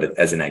positive. But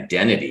as an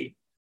identity,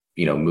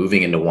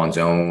 moving into one's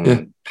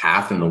own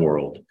path in the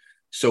world.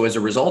 So as a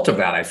result of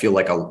that, I feel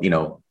like a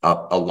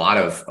lot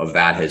of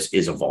that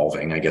is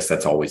evolving. I guess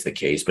that's always the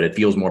case, but it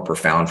feels more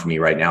profound for me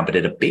right now. But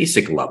at a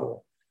basic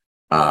level,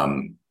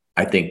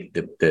 I think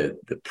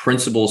the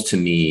principles, to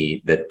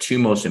me, the two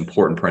most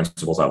important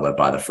principles I live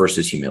by, the first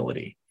is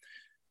humility.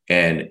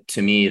 And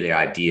to me, the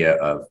idea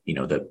of,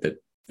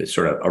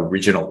 sort of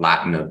original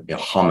Latin of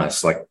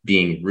hummus, like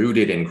being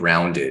rooted and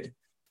grounded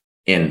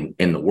in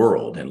the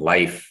world and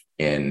life,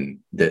 in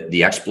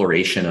the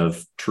exploration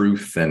of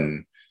truth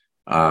and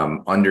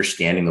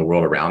understanding the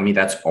world around me.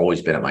 That's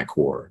always been at my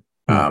core.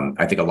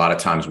 I think a lot of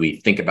times we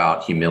think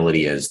about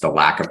humility as the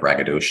lack of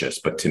braggadocious,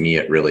 but to me,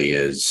 it really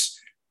is,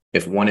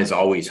 if one is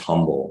always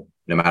humble,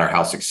 no matter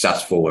how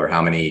successful or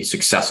how many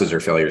successes or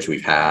failures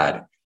we've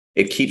had,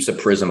 it keeps a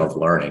prism of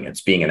learning.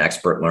 It's being an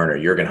expert learner.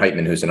 Jürgen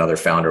Heitman, who's another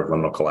founder of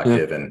Liminal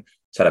Collective, and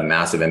it's had a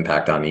massive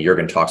impact on me.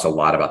 Jürgen talks a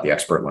lot about the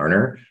expert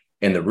learner.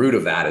 And the root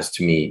of that is,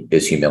 to me,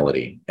 is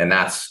humility. And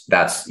that's,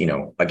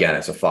 again,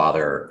 as a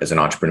father, as an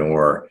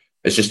entrepreneur,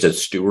 as just a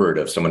steward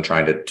of someone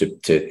trying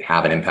to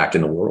have an impact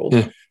in the world.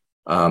 Yeah.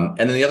 And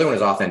then the other one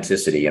is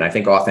authenticity. And I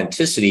think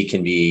authenticity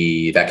can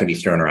be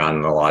thrown around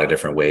in a lot of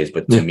different ways.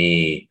 But to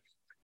me,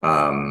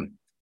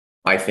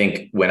 I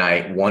think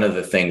one of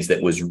the things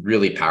that was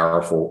really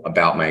powerful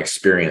about my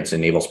experience in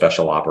Naval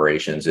Special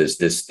Operations is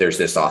there's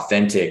this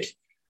authentic,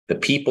 the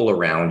people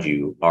around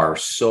you are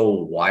so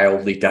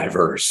wildly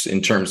diverse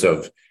in terms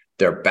of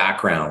their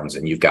backgrounds.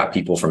 And you've got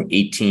people from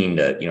 18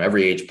 to,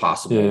 every age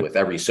possible, with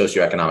every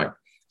socioeconomic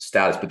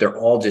status, but they're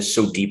all just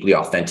so deeply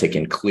authentic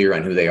and clear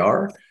on who they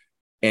are.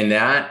 And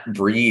that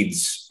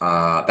breeds,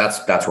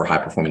 that's where high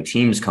performing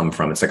teams come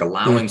from. It's like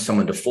allowing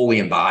someone to fully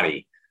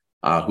embody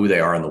who they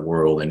are in the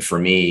world. And for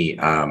me,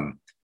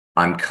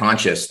 I'm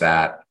conscious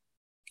that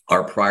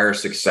our prior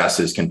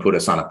successes can put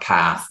us on a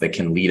path that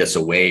can lead us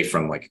away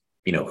from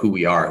who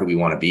we are, who we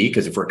want to be.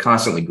 Because if we're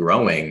constantly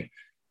growing,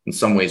 in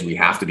some ways we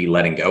have to be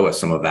letting go of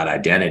some of that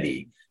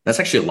identity. That's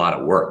actually a lot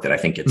of work that I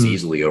think gets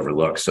easily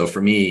overlooked. So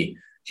for me,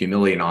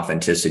 humility and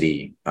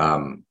authenticity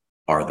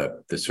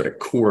are the sort of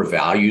core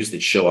values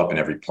that show up in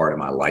every part of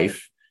my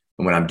life.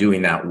 And when I'm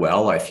doing that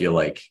well, I feel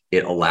like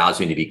it allows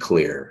me to be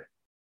clear,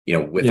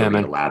 with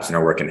the labs and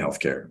our work in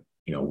healthcare,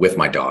 with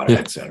my daughter,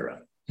 et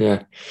cetera.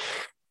 Yeah.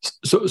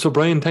 So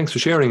Brian, thanks for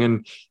sharing.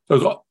 And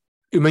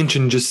you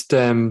mentioned just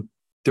there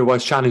was there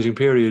was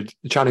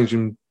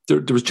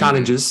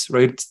challenges,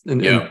 right?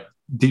 And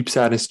deep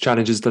sadness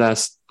challenges the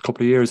last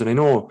couple of years. And I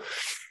know,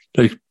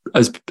 like,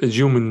 as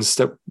humans,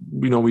 that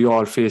we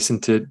all face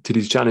into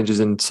these challenges,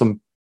 and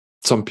some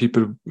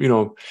people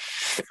will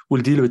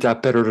deal with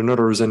that better than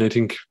others. And I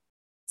think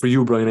for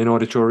you, Brian, I know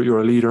that you're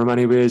a leader in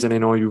many ways, and I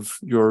know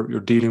you're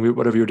dealing with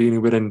whatever you're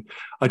dealing with. And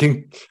I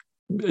think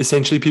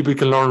essentially people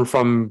can learn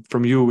from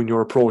you and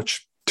your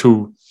approach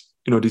to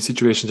these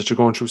situations that you're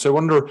going through. So I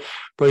wonder,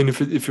 Brian,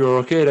 if you're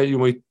okay, that you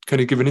might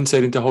kind of give an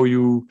insight into how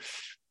you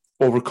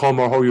overcome,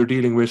 or how you're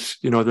dealing with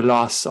the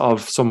loss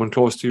of someone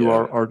close to you,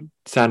 or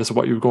sadness of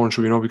what you're going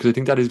through. Because I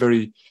think that is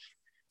very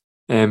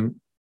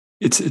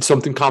it's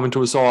something common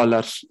to us all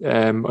that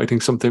I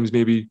think sometimes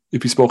maybe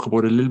if you spoke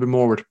about it a little bit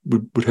more would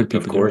help people.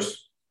 Of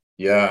course.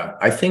 Yeah,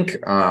 I think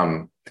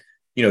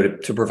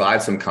to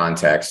provide some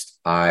context,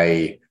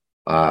 I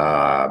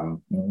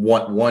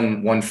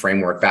one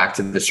framework back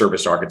to the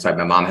service archetype.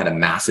 My mom had a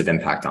massive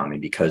impact on me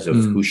because of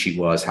who she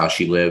was, how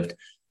she lived.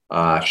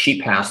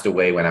 She passed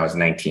away when I was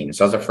 19,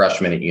 so I was a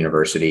freshman at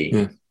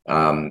university.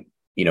 That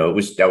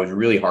was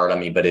really hard on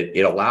me, but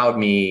it allowed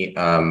me.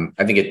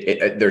 I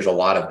think there's a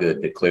lot of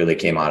good that clearly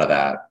came out of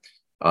that.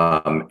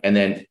 And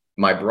then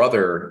my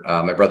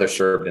brother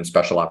served in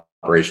special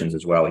operations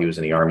as well. He was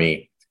in the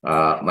Army.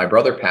 My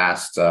brother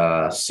passed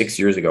 6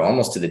 years ago,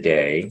 almost to the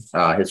day.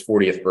 His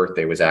 40th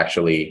birthday was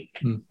actually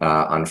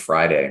on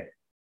Friday,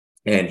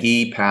 and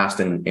he passed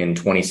in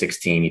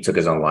 2016. He took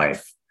his own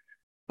life.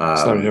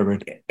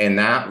 And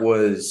that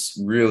was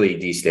really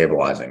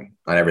destabilizing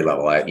on every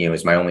level.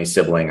 As my only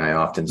sibling, I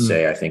often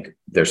say, I think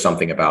there's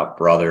something about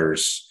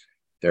brothers.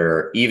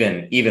 They're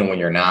even when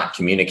you're not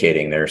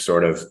communicating, they're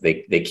sort of,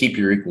 they keep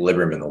your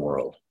equilibrium in the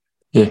world.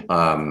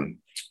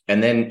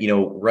 And then,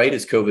 right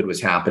as COVID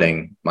was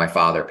happening, my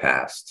father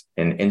passed.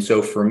 And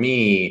so for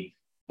me,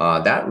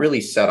 that really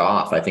set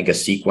off, I think, a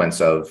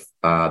sequence of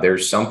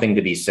there's something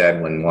to be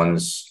said when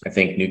one's, I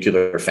think,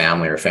 nuclear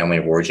family or family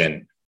of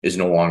origin is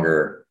no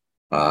longer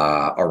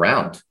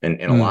around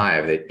and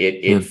alive.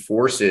 It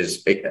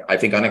forces, I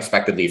think,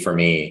 unexpectedly for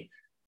me,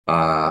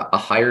 a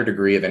higher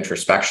degree of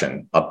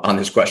introspection on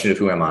this question of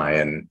who am I?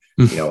 And,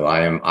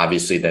 I am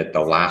obviously the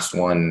last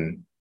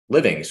one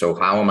living. So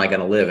how am I going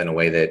to live in a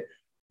way that,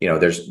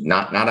 there's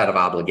not out of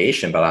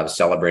obligation, but I was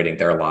celebrating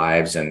their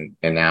lives. And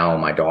now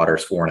my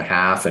daughter's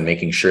 4.5, and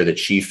making sure that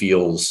she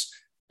feels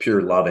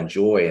pure love and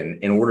joy.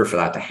 And in order for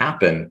that to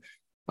happen,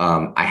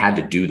 I had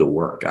to do the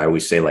work. I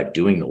always say,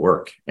 doing the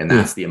work. And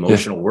that's the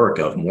emotional work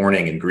of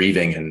mourning and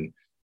grieving and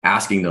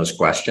asking those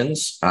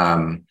questions.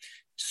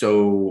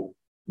 So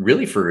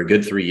really for a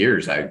good 3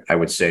 years, I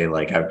would say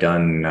I've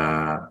done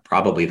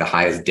probably the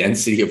highest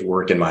density of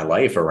work in my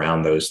life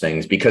around those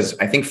things, because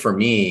I think for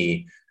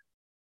me,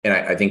 and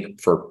I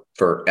think for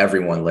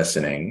everyone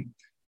listening,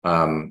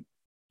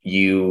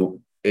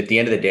 you, at the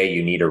end of the day,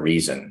 you need a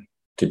reason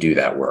to do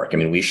that work. I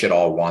mean, we should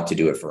all want to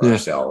do it for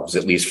ourselves.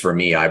 At least for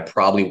me, I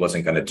probably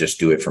wasn't going to just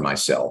do it for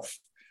myself.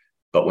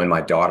 But when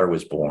my daughter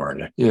was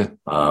born, Yeah.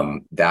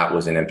 that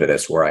was an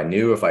impetus where I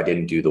knew if I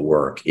didn't do the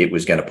work, it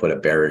was going to put a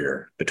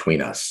barrier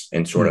between us.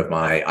 And sort of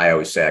I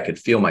always say I could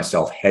feel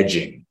myself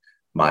hedging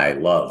my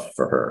love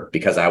for her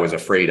because I was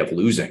afraid of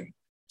losing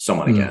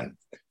someone again.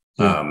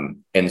 Yeah.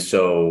 And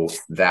so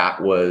that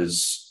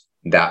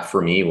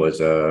for me was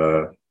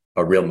a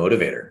real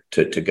motivator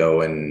to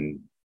go.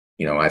 And,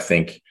 I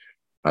think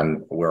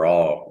we're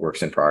all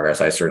works in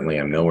progress. I certainly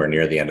am nowhere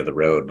near the end of the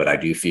road, but I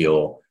do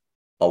feel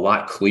a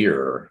lot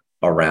clearer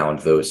around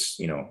those,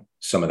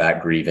 some of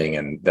that grieving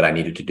and that I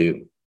needed to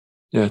do.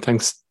 Yeah.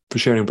 Thanks for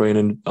sharing, Brian.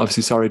 And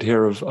obviously sorry to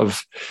hear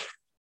of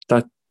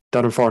that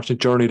unfortunate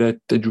journey that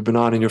you've been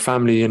on in your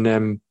family. And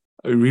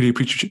I really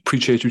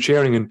appreciate you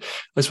sharing. And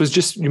I suppose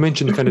just, you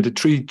mentioned kind of the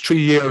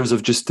three years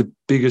of just the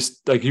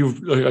biggest, like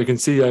I can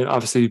see,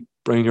 obviously,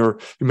 Brian, you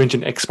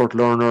mentioned expert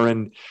learner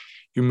and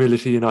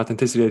humility and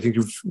authenticity. I think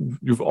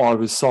you've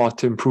always sought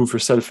to improve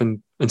yourself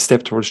and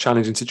step towards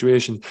challenging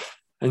situations.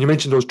 And you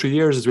mentioned those 3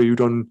 years is where you've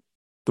done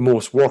the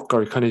most work,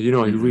 or kind of, you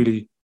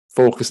really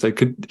focused. Like,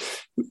 could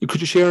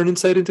you share an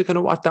insight into kind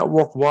of what that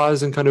work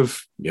was and kind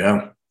of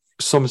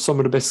some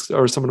of the best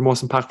or some of the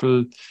most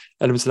impactful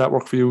elements of that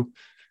work for you?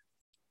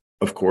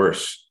 Of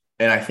course.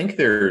 And I think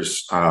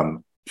there's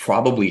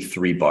probably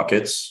 3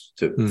 buckets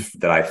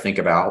that I think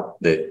about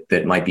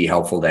that might be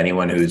helpful to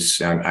anyone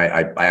who's,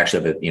 I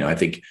actually have I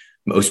think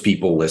most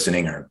people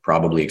listening are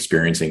probably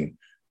experiencing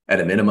at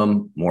a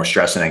minimum more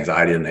stress and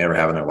anxiety than they ever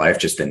have in their life,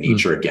 just the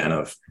nature again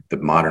of the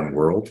modern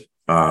world.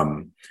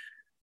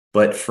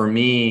 But for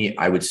me,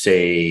 I would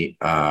say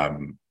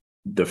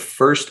the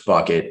first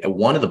bucket,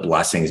 one of the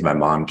blessings my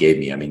mom gave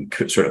me, I mean,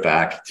 sort of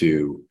back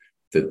to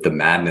the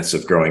madness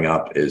of growing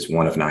up as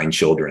one of 9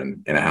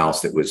 children in a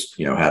house that was,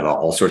 had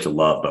all sorts of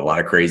love, but a lot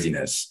of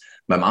craziness.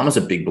 My mom was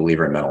a big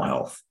believer in mental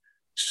health.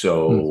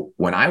 So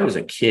when I was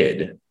a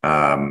kid,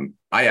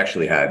 I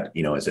actually had,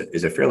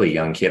 as a fairly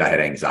young kid, I had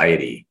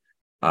anxiety.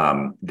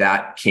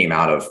 That came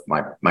out of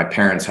my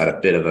parents had a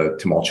bit of a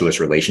tumultuous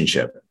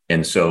relationship.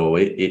 And so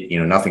it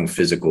nothing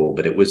physical,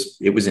 but it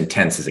was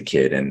intense as a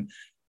kid. And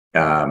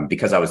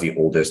because I was the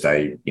oldest,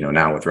 I,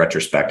 now with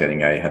retrospect, I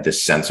think I had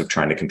this sense of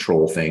trying to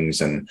control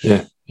things. And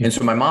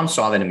so my mom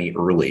saw that in me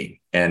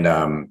early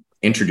and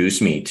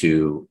introduced me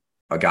to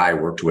a guy I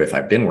worked with,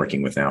 I've been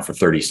working with now for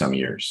 30 some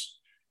years.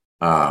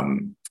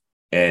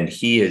 And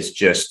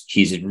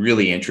he's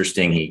really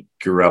interesting. He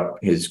grew up,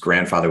 his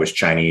grandfather was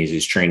Chinese.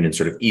 He's trained in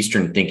sort of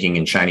Eastern thinking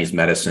and Chinese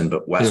medicine,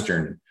 but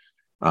Western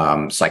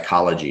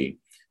psychology.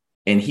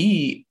 And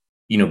he,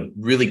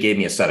 really gave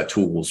me a set of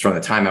tools from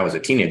the time I was a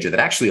teenager that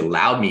actually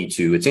allowed me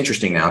to, it's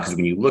interesting now, because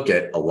when you look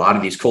at a lot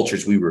of these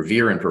cultures we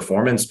revere in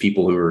performance,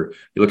 you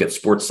look at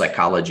sports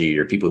psychology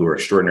or people who are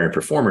extraordinary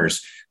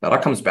performers, that all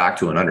comes back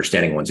to an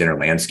understanding of one's inner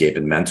landscape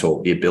and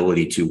the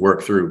ability to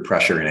work through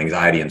pressure and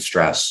anxiety and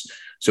stress.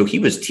 So he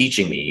was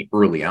teaching me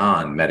early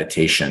on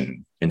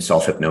meditation and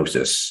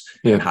self-hypnosis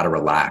and how to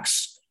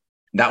relax.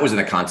 That was in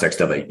the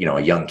context of a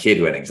young kid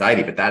who had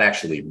anxiety, but that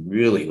actually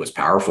really was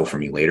powerful for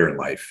me later in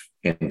life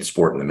in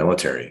sport and the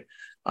military.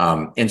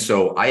 And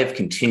so I have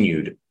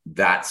continued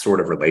that sort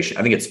of relation.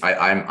 I think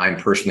I'm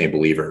personally a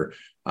believer.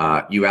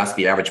 You ask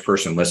the average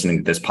person listening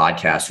to this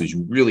podcast who's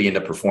really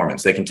into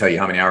performance, they can tell you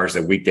how many hours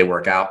a week they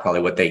work out,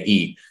 probably what they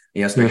eat. And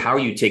you ask them, how are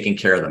you taking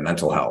care of the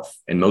mental health?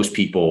 And most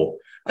people,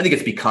 I think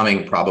it's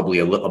becoming probably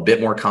a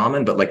bit more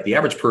common, but like the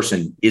average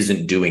person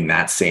isn't doing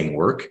that same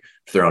work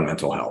for their own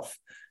mental health.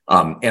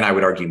 And I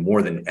would argue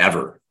more than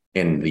ever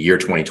in the year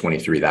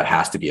 2023, that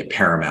has to be a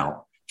paramount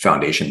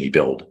foundation we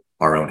build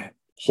our own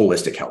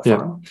holistic health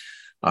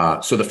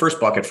on. So the first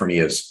bucket for me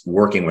is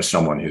working with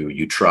someone who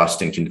you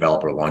trust and can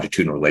develop a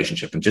longitudinal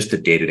relationship and just the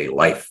day-to-day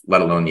life,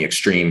 let alone the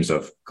extremes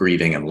of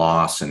grieving and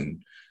loss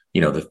and,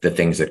 the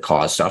things that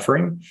cause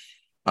suffering.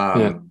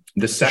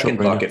 The second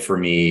bucket for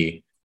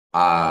me,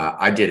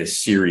 I did a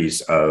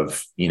series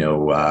of,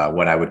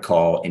 what I would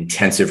call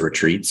intensive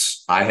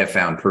retreats. I have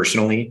found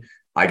personally,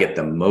 I get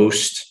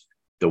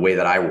the way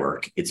that I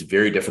work, it's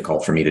very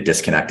difficult for me to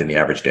disconnect in the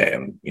average day.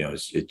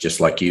 It's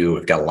just like you,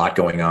 I've got a lot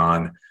going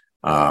on.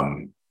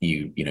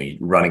 You're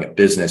running a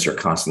business, you're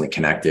constantly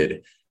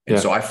connected. And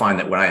so I find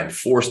that when I am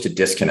forced to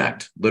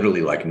disconnect,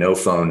 literally like no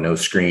phone, no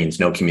screens,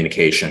 no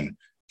communication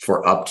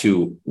for up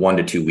to 1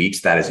 to 2 weeks,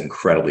 that is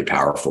incredibly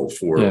powerful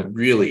for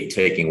really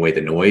taking away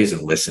the noise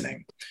and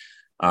listening.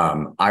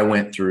 I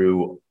went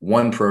through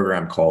one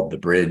program called The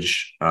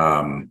Bridge.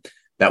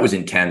 That was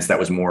intense. That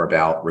was more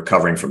about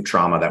recovering from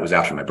trauma. That was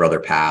after my brother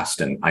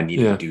passed and I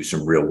needed to do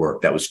some real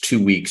work. That was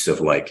 2 weeks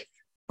of like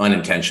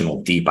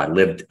unintentional deep. I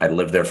lived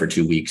there for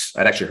 2 weeks.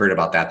 I'd actually heard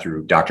about that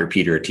through Dr.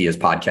 Peter Attia's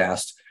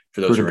podcast.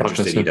 For those who are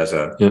interested, he does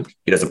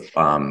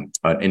an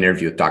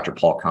interview with Dr.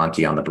 Paul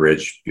Conti on The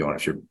Bridge.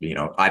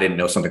 I didn't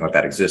know something like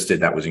that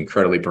existed. That was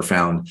incredibly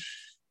profound.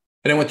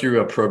 And I went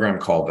through a program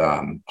called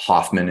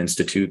Hoffman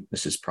Institute.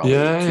 This is probably 2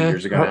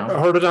 years ago now.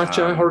 I heard of that.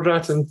 I heard of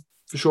that, and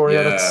for sure,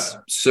 that's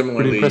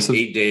similarly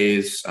 8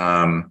 days.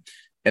 And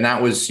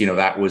that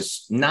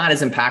was not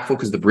as impactful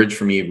because The Bridge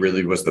for me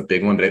really was the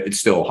big one, but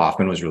it's still,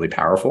 Hoffman was really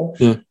powerful.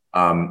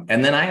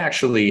 And then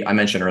I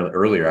mentioned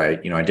earlier,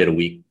 I did a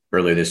week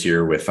earlier this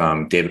year with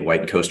David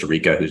White in Costa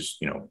Rica, who's,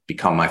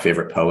 become my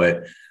favorite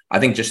poet. I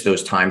think just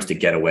those times to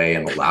get away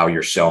and allow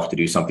yourself to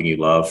do something you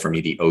love. For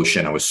me, the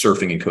ocean. I was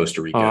surfing in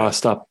Costa Rica.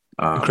 Stop.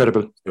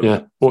 Incredible.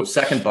 Yeah. Well,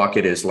 second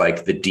bucket is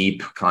like the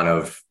deep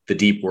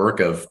work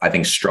of, I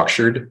think,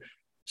 structured,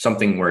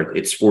 something where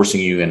it's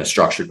forcing you in a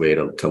structured way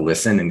to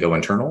listen and go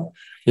internal.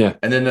 Yeah.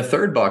 And then the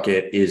third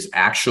bucket is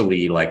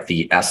actually like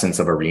the essence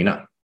of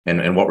Arena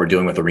and what we're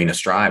doing with Arena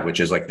Strive, which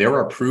is like, there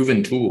are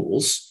proven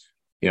tools.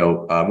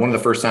 One of the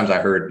first times I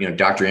heard,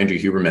 Dr. Andrew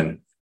Huberman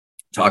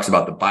talks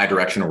about the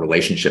bidirectional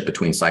relationship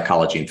between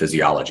psychology and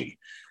physiology.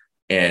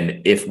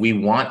 And if we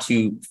want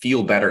to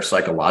feel better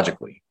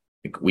psychologically,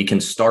 we can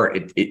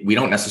start it. We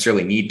don't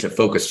necessarily need to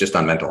focus just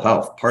on mental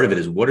health. Part of it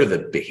is, what are the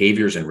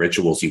behaviors and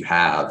rituals you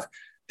have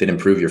that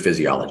improve your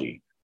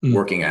physiology?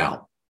 Working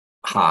out,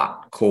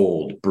 hot,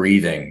 cold,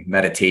 breathing,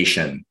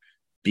 meditation,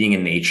 being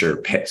in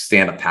nature,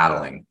 stand-up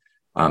paddling.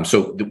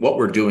 So what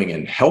we're doing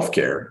in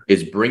healthcare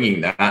is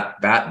bringing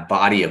that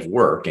body of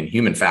work and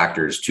human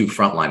factors to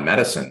frontline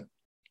medicine.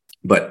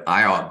 But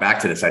back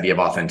to this idea of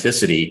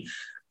authenticity,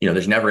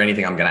 there's never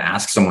anything I'm going to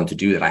ask someone to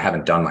do that I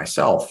haven't done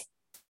myself.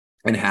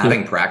 And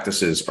having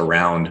practices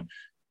around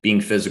being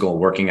physical,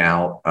 working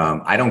out.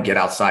 I don't get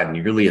outside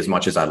nearly as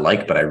much as I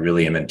like, but I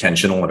really am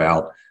intentional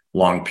about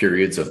long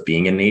periods of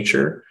being in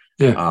nature,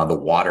 the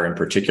water in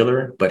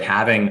particular. But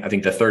I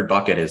think the third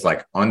bucket is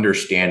like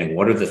understanding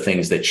what are the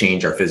things that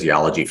change our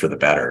physiology for the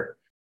better.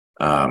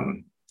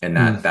 And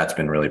that's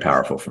been really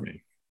powerful for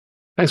me.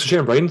 Thanks for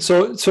sharing, Brian.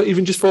 So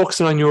even just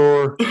focusing on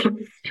your,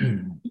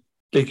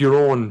 your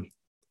own,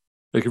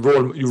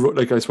 role,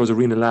 I suppose,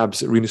 Arena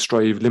Labs, Arena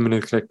Strive,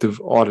 Liminal Collective,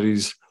 all of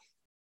these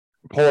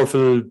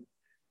powerful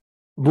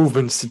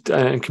movements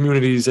and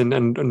communities and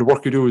the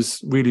work you do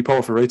is really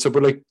powerful, right? So,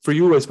 but for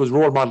you, I suppose,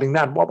 role modeling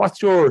that,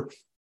 what's your,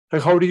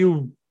 how do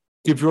you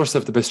give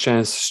yourself the best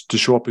chance to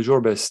show up as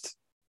your best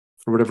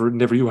for whatever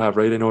endeavor you have,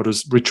 right? I know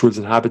there's rituals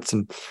and habits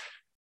and,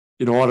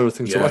 all those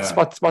things. Yeah.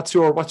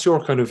 So what's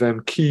your kind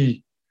of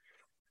key,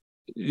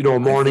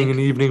 morning and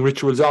evening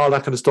rituals, all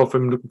that kind of stuff?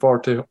 I'm looking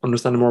forward to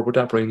understanding more about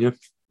that, Brian.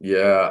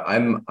 Yeah,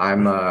 I'm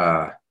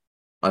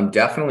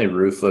definitely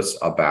ruthless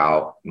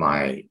about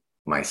my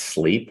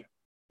sleep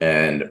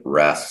and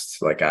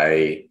rest. Like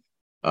I'm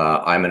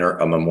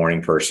a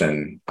morning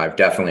person. I've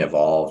definitely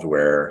evolved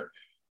where,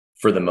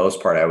 for the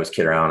most part, I always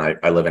kid around.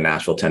 I live in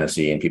Nashville,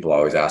 Tennessee, and people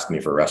always ask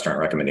me for restaurant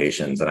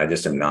recommendations. And I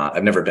just am not.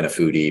 I've never been a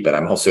foodie, but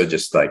I'm also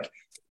just like,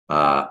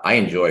 I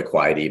enjoy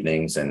quiet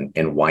evenings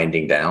and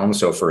winding down.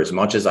 So for as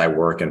much as I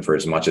work and for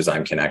as much as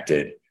I'm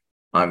connected,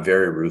 I'm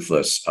very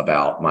ruthless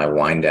about my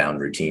wind down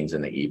routines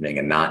in the evening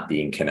and not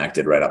being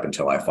connected right up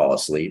until I fall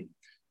asleep.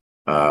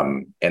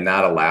 And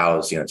that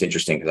allows, it's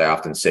interesting because I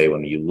often say,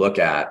 when you look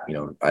at,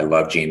 I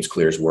love James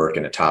Clear's work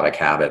in Atomic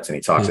Habits, and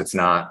he talks, it's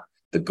not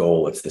the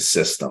goal, it's the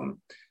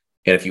system.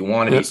 And if you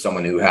want to be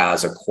someone who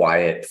has a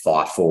quiet,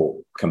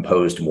 thoughtful,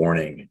 composed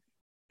morning,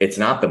 it's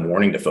not the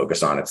morning to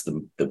focus on, it's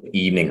the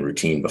evening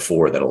routine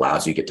before that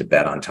allows you to get to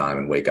bed on time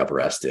and wake up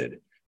rested.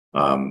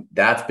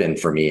 That's been,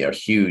 for me, a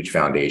huge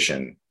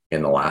foundation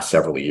in the last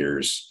several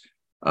years.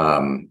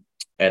 And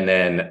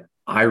then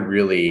I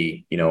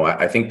really,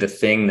 I think the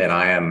thing that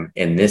I am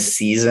in this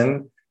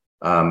season,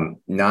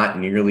 not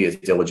nearly as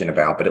diligent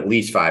about, but at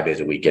least 5 days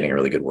a week, getting a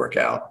really good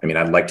workout. I mean,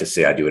 I'd like to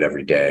say I do it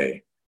every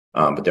day.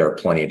 But there are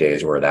plenty of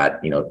days where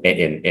that,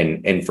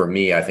 and for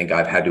me, I think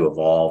I've had to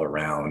evolve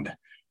around,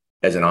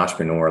 as an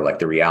entrepreneur, like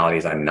the reality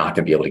is I'm not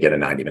going to be able to get a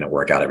 90-minute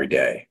workout every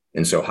day.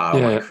 And so how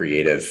am I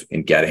creative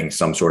in getting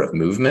some sort of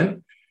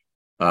movement?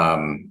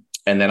 And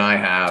then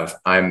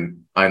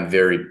I'm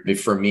very,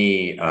 for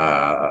me,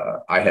 I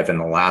have in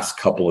the last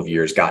couple of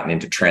years gotten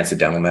into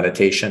transcendental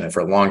meditation. And for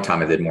a long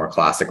time, I did more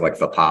classic, like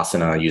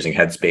Vipassana using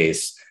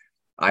Headspace.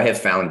 I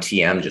have found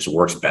TM just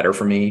works better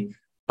for me.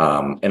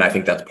 And I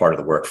think that's part of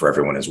the work for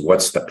everyone, is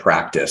what's the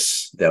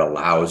practice that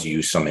allows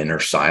you some inner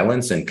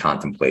silence and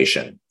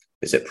contemplation?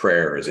 Is it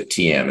prayer? Is it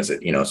TM? Is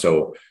it,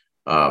 so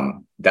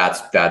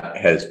that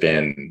has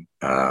been,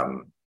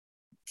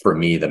 for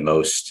me, the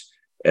most,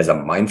 as a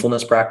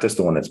mindfulness practice,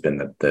 the one that's been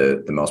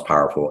the most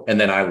powerful. And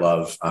then I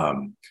love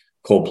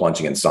cold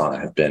plunging and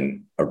sauna have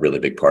been a really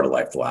big part of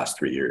life the last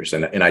 3 years.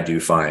 And I do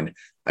find,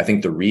 I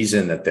think the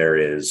reason that there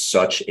is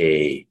such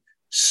a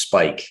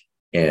spike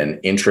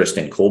in interest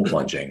in cold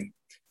plunging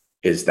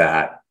is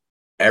that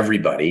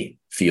everybody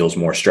feels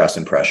more stress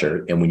and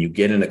pressure. And when you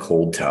get in a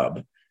cold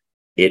tub,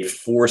 it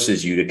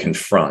forces you to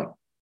confront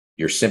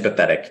your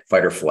sympathetic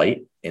fight or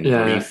flight and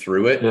breathe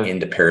through it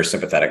into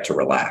parasympathetic to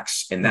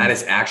relax. And that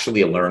is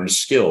actually a learned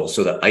skill.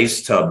 So the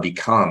ice tub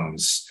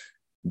becomes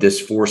this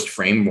forced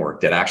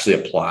framework that actually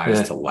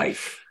applies to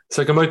life. It's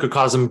like a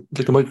microcosm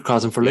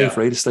for life,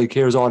 right? It's like,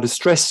 here's all the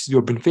stress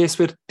you've been faced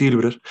with, deal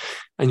with it.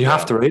 And you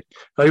have to, right?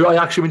 I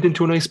actually went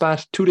into an ice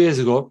bath 2 days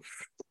ago,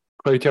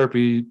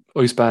 cryotherapy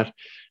ice bath,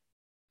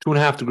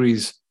 2.5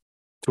 degrees,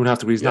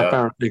 not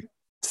Fahrenheit,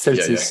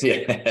 Celsius.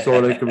 So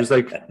like it was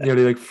like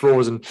nearly like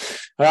frozen.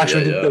 I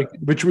actually did, like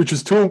which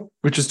is too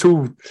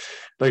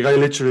like I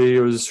literally, it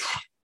was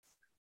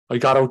I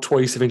got out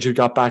twice, eventually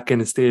got back in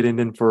and stayed in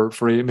then for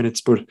 8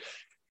 minutes, but it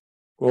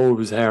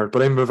was hard.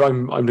 But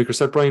I'm like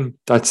yourself, Brian.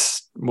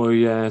 That's my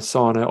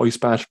sauna, ice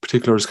bath,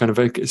 particular is kind of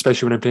like,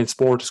 especially when I'm playing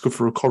sport, it's good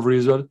for recovery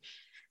as well.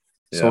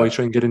 So I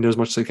try and get in there as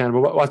much as I can.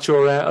 But what's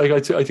your I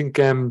think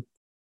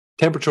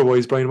temperature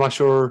wise, Brian, what's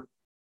your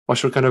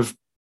kind of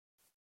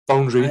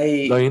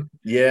boundary line?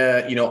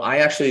 Yeah, I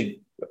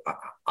actually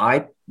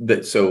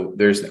so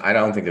I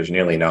don't think there's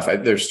nearly enough.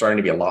 There's starting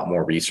to be a lot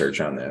more research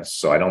on this,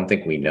 so I don't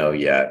think we know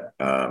yet.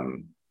 I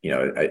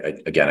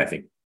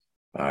think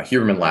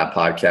Huberman Lab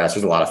podcast,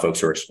 there's a lot of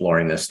folks who are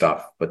exploring this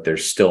stuff, but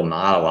there's still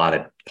not a lot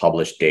of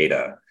published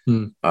data.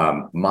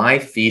 My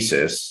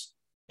thesis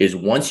is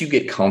once you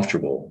get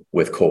comfortable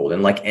with cold,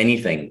 and like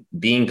anything,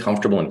 being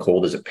comfortable in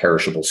cold is a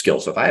perishable skill.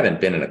 So if I haven't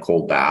been in a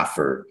cold bath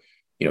for,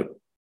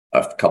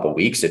 a couple of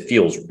weeks, it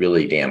feels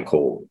really damn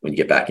cold when you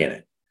get back in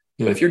it.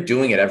 Yeah. But if you're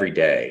doing it every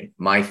day,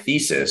 my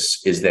thesis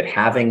is that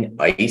having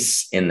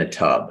ice in the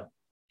tub,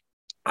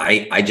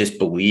 I just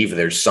believe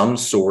there's some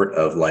sort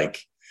of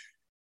like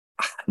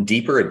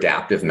deeper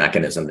adaptive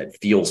mechanism that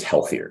feels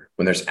healthier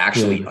when there's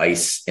actually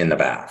ice in the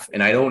bath.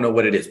 And I don't know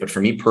what it is, but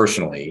for me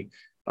personally,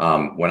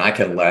 when I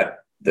can let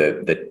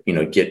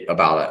get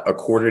about a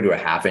quarter to a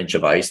half inch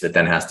of ice that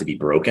then has to be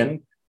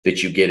broken,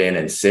 that you get in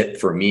and sit,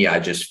 for me,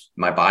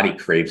 my body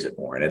craves it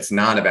more. And it's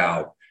not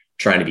about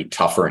trying to be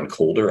tougher and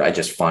colder. I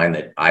just find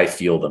that I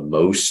feel the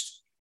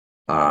most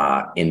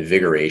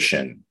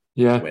invigoration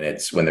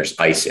when there's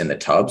ice in the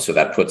tub. So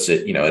that puts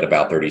it, at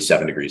about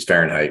 37 degrees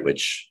Fahrenheit,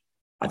 which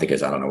I think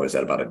is, I don't know, what is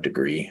that, about a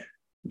degree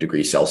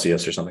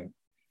Celsius or something?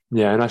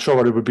 Yeah, I'm not sure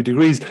what it would be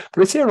degrees,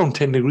 but I'd say around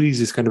 10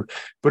 degrees is kind of,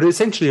 but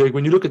essentially, like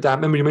when you look at that,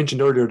 remember you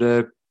mentioned earlier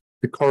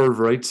the curve,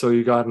 right? So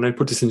you got, and I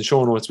put this in the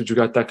show notes, but you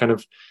got that kind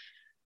of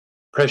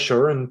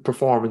pressure and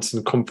performance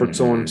and comfort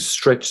zone,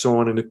 stretch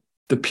zone, and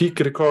the peak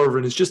of the curve,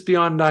 and it's just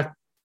beyond that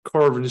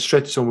curve and the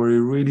stretch zone where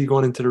you're really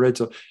going into the red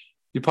zone.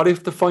 You probably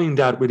have to find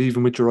that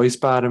even with your ice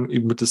bath and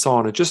even with the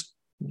sauna, just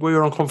where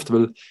you're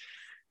uncomfortable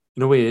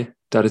in a way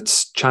that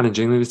it's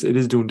challenging. It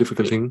is doing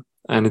difficult thing,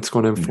 and it's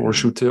going to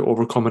force you to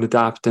overcome and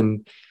adapt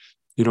and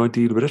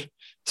deal with it.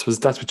 So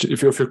that's what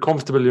if you're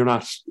comfortable,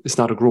 it's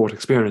not a growth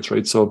experience,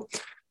 right? So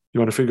you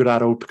want to figure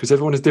that out, because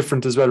everyone is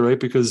different as well, right?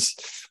 Because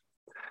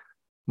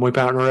my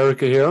partner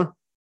Erica here,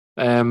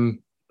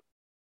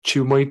 she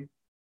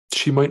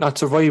might not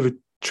survive a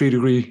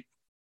 3-degree,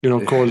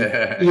 cold.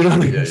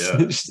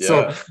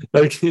 So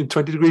like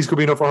 20 degrees could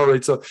be enough for her,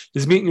 right? So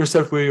just meeting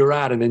yourself where you're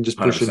at and then just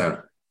pushing.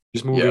 100%.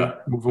 Just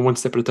moving one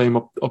step at a time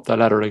up that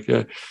ladder,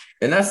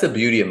 And that's the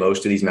beauty of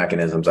most of these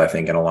mechanisms, I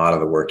think, and a lot of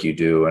the work you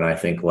do. And I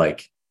think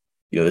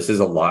this is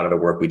a lot of the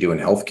work we do in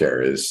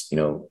healthcare is,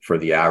 for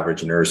the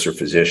average nurse or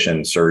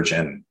physician,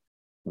 surgeon,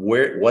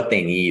 what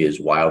they need is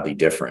wildly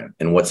different.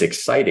 And what's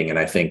exciting, and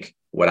I think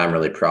what I'm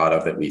really proud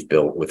of that we've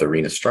built with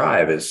Arena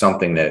Strive, is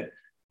something that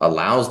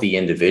allows the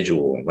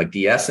individual, like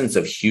the essence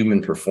of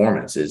human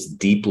performance is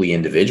deeply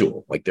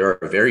individual. Like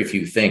there are very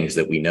few things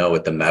that we know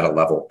at the meta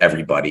level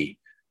everybody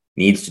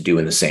needs to do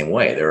in the same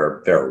way.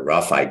 There are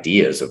rough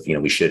ideas of,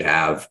 we should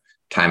have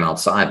time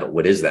outside, but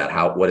what is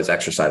that? What does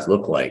exercise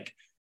look like?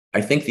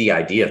 I think the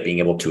idea of being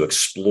able to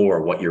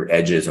explore what your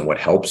edge is and what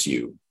helps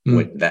you,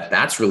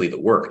 that's really the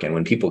work. And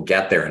when people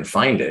get there and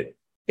find it,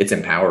 it's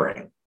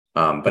empowering.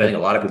 But I think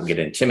a lot of people get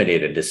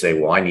intimidated to say,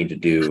 well, I need to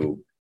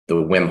do the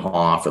Wim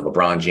Hof or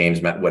LeBron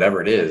James,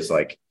 whatever it is,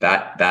 like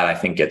that I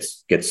think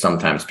gets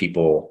sometimes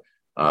people,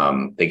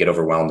 they get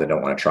overwhelmed and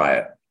don't want to try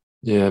it.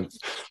 Yeah.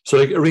 So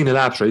like Arena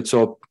Labs, right?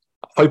 So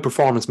high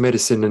performance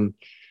medicine and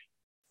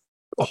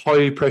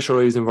high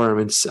pressurized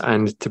environments,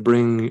 and to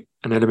bring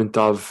an element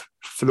of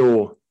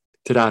flow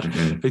to that.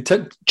 Like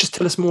tell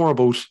us more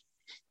about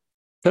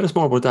that.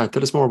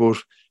 Tell us more about,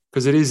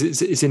 because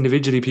it's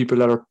individually people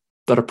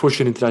that are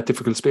pushing into that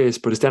difficult space,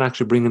 but it's then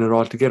actually bringing it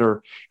all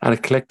together at a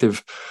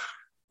collective,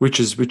 which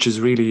is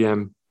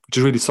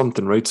really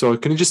something, right? So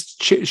can you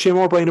just share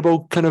more, Brian,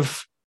 about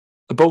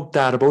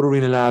that, about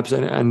Arena Labs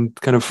and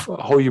kind of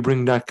how you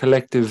bring that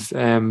collective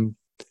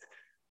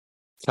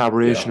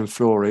collaboration and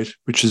flow, right?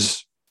 Which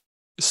is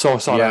so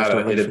sought after.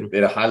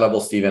 At a high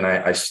level, Stephen,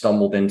 I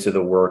stumbled into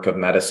the work of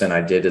medicine.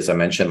 I did, as I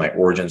mentioned, my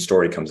origin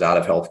story comes out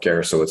of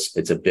healthcare. So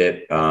it's a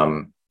bit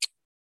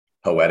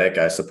poetic,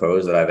 I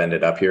suppose, that I've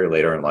ended up here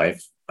later in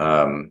life.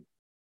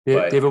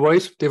 David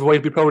White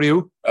would be proud of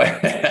you.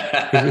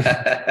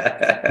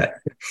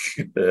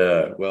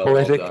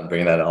 Well done,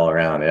 bringing that all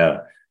around. Yeah.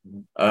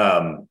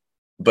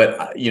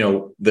 But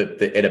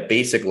at a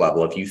basic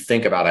level, if you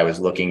think about, I was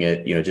looking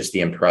at, just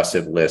the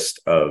impressive list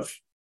of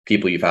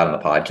people you've had on the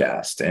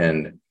podcast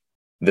and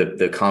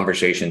the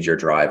conversations you're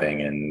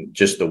driving and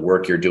just the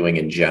work you're doing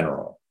in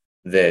general,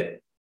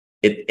 that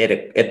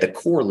at the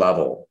core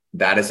level,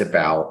 that is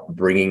about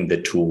bringing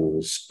the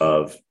tools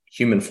of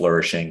human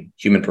flourishing,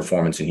 human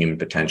performance, and human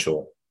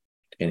potential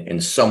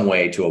in some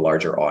way to a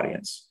larger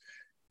audience.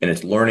 And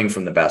it's learning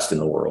from the best in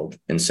the world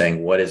and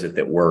saying, what is it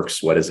that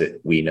works? What is it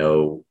we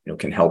know,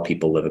 can help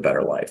people live a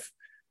better life?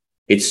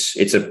 It's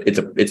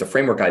a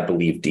framework I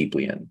believe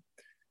deeply in.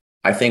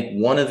 I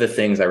think one of the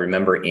things I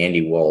remember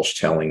Andy Walsh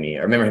telling me,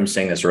 I remember him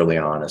saying this early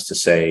on, is to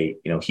say,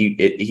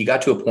 he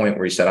got to a point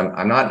where he said,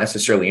 I'm not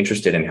necessarily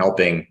interested in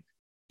helping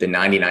the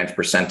 99th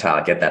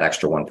percentile get that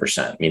extra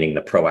 1%, meaning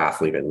the pro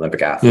athlete or the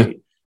Olympic athlete. Yeah.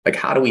 Like,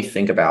 how do we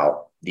think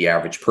about the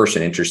average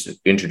person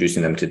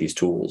introducing them to these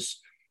tools?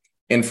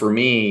 And for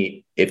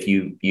me, if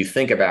you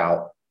think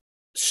about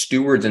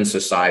stewards in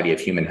society of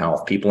human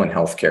health, people in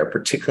healthcare,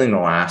 particularly in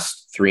the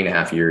last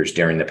 3.5 years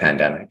during the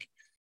pandemic,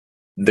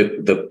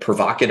 the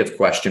provocative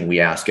question we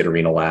ask at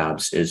Arena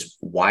Labs is,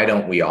 why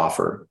don't we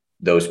offer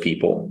those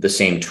people the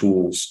same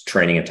tools,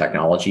 training, and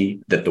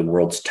technology that the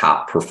world's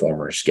top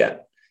performers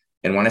get?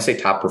 And when I say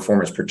top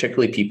performers,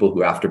 particularly people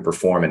who have to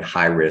perform in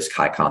high risk,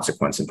 high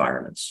consequence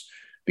environments,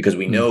 because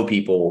we know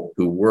people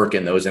who work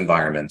in those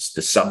environments,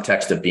 the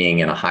subtext of being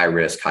in a high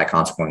risk, high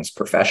consequence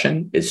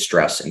profession is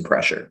stress and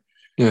pressure.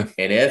 Yeah.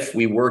 And if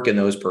we work in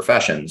those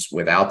professions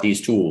without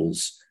these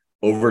tools,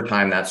 over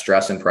time, that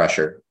stress and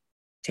pressure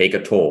take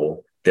a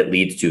toll that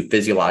leads to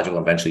physiological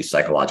and eventually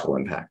psychological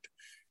impact.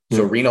 Yeah.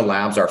 So Arena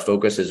Labs, our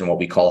focus is in what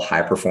we call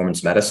high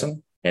performance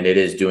medicine. And it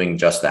is doing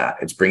just that.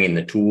 It's bringing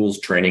the tools,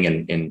 training,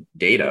 and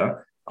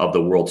data of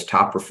the world's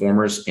top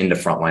performers into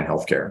frontline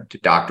healthcare to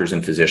doctors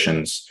and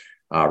physicians.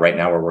 Right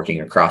now, we're working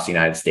across the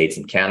United States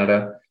and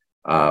Canada.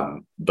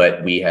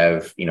 But we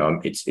have,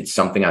 it's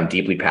something I'm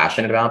deeply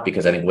passionate about,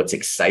 because I think what's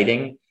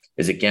exciting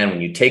is, again, when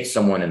you take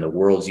someone in the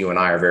worlds you and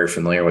I are very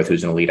familiar with,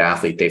 who's an elite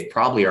athlete, they've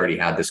probably already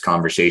had this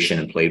conversation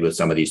and played with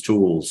some of these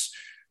tools.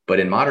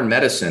 But in modern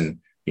medicine,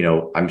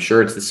 I'm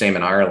sure it's the same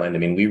in Ireland. I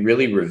mean, we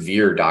really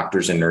revere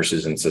doctors and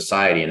nurses in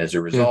society. And as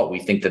a result, we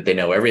think that they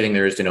know everything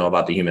there is to know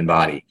about the human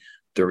body.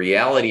 The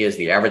reality is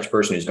the average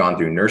person who's gone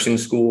through nursing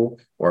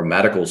school or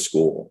medical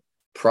school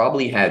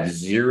probably had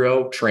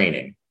zero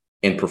training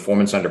in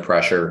performance under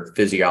pressure,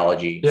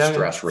 physiology,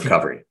 stress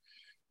recovery.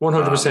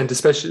 100%,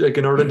 especially like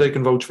in Ireland, I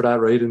can vouch for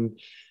that, right?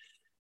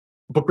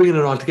 But bringing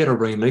it all together,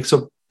 Brian, like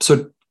so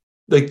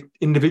like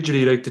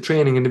individually, like the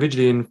training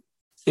individually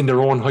in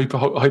their own high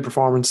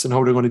performance and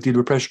how they're going to deal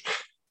with pressure,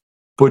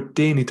 but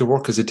they need to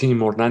work as a team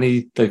more than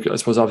any. Like, I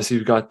suppose obviously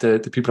we've got the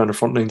people on the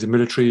front lines in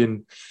military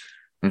and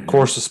of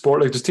course the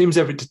sport. Like, there's teams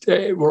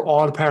we're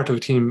all part of a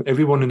team.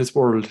 Everyone in this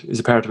world is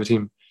a part of a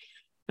team.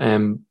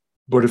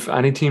 But if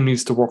any team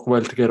needs to work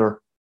well together,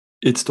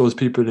 it's those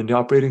people in the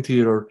operating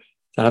theatre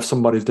that have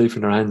somebody's life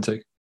in their hands.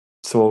 Like,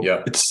 so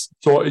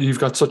you've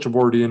got such a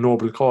worthy and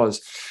noble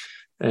cause.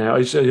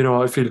 I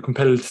feel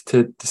compelled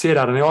to say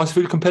that, and I also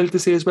feel compelled to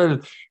say as well,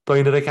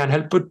 Brian, that I can't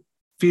help but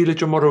feel that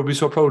your mother would be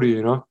so proud of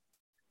you.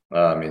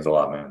 It means a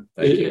lot, man.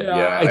 Thank you.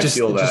 Yeah, I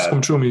feel that. It just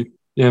come through me.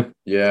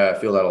 Yeah, I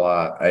feel that a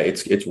lot.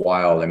 It's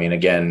wild. I mean,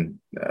 again,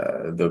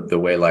 the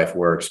way life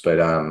works.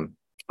 But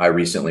I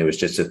recently was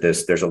just at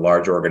this. There's a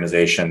large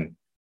organization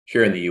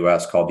here in the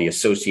U.S. called the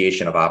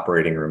Association of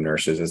Operating Room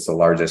Nurses. It's the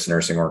largest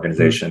nursing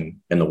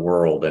organization in the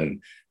world,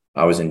 and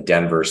I was in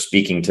Denver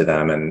speaking to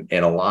them, and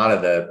a lot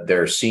of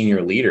their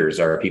senior leaders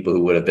are people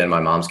who would have been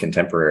my mom's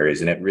contemporaries.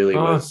 And it really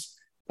was,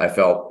 I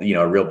felt,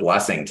 a real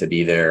blessing to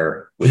be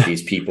there with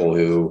these people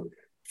who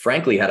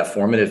frankly had a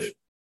formative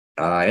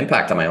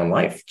impact on my own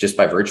life just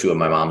by virtue of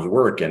my mom's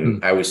work.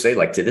 And I always say,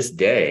 like, to this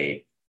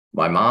day,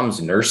 my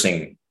mom's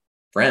nursing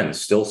friends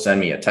still send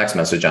me a text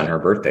message on her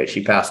birthday.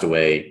 She passed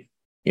away,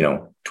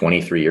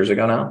 23 years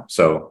ago now.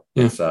 So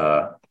it's,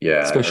 I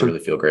really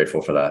feel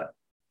grateful for that.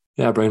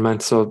 Yeah, Brian, man.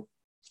 So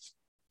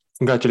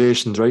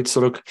congratulations, right?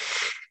 So look,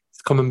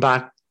 coming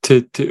back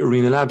to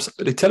Arena Labs,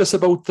 like, tell us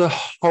about the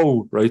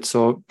how, right?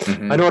 So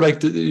I know,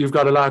 like, you've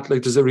got a lot,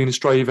 like, there's Arena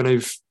Strive, and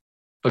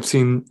I've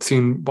seen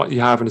what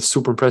you have, and it's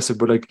super impressive.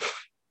 But like,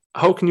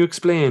 how can you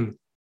explain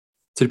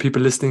to the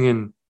people listening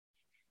in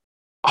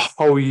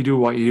how you do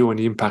what you do and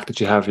the impact that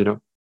you have?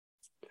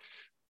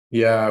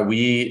 Yeah,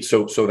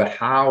 so the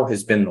how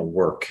has been the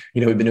work.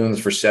 We've been doing this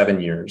for 7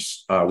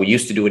 years. We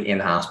used to do it in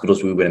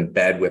hospitals. We would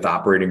embed with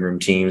operating room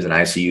teams and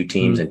ICU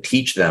teams and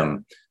teach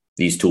them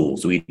these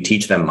tools. We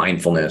teach them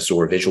mindfulness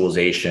or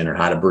visualization or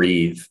how to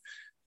breathe.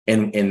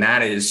 And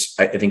that is,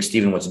 I think,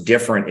 Stephen, what's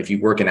different if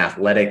you work in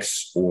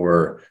athletics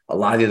or a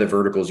lot of the other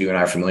verticals you and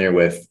I are familiar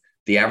with.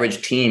 The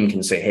average team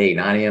can say, hey,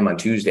 9 a.m. on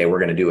Tuesday, we're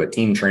going to do a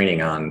team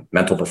training on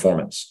mental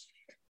performance.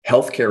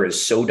 Healthcare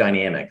is so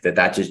dynamic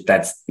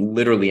that's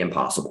literally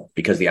impossible,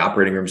 because the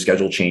operating room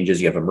schedule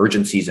changes. You have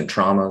emergencies and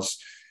traumas.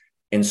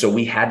 And so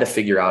we had to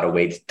figure out a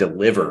way to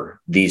deliver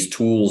these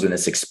tools and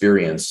this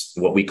experience,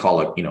 what we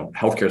call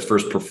healthcare's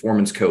first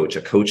performance coach,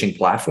 a coaching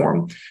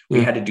platform.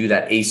 We had to do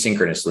that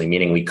asynchronously,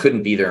 meaning we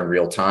couldn't be there in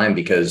real time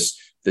because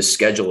the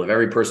schedule of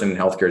every person in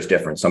healthcare is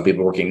different. Some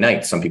people working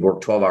nights, some people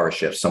work 12-hour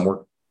shifts, some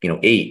work,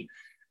 8.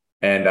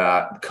 And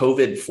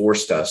COVID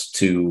forced us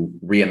to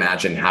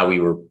reimagine how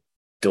we were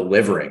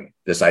delivering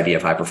this idea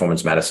of high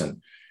performance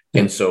medicine.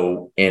 And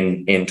so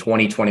in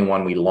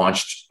 2021, we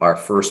launched our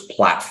first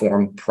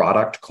platform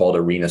product called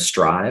Arena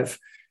Strive.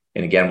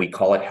 And again, we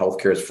call it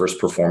healthcare's first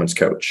performance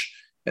coach.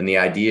 And the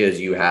idea is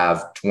you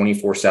have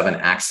 24/7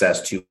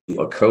 access to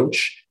a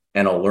coach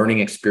and a learning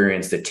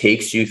experience that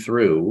takes you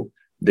through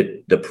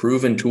the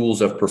proven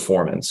tools of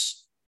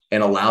performance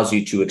and allows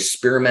you to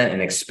experiment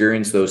and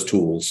experience those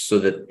tools so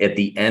that at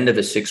the end of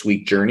a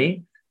 6-week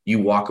journey, you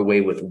walk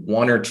away with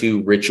 1 or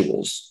 2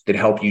 rituals that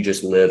help you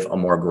just live a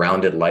more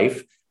grounded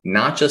life,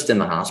 not just in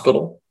the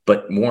hospital,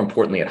 but more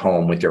importantly at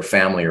home with your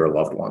family or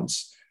loved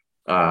ones.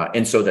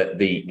 And so that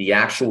the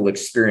actual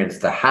experience,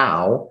 the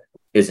how,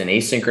 is an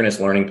asynchronous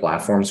learning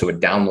platform. So a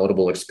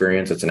downloadable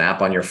experience. It's an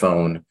app on your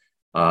phone.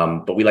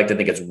 But we like to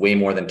think it's way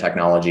more than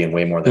technology and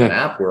way more than an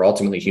app. We're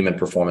ultimately human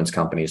performance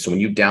companies. So when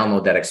you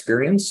download that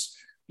experience,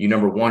 you,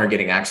 number one, are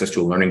getting access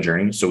to a learning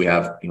journey. So we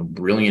have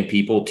brilliant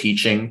people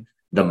teaching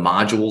the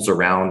modules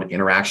around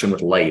interaction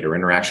with light or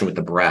interaction with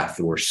the breath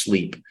or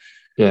sleep.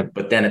 Yeah.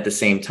 But then at the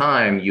same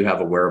time, you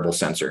have a wearable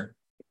sensor.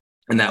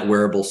 And that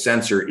wearable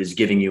sensor is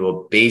giving you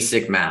a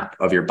basic map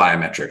of your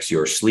biometrics,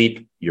 your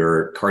sleep,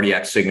 your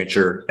cardiac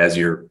signature as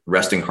your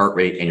resting heart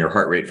rate and your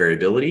heart rate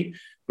variability,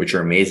 which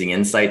are amazing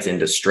insights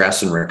into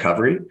stress and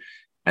recovery.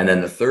 And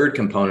then the third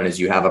component is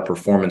you have a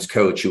performance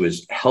coach who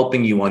is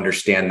helping you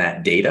understand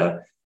that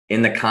data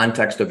in the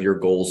context of your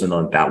goals in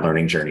that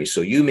learning journey.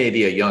 So you may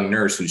be a young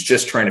nurse who's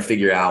just trying to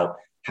figure out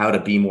how to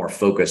be more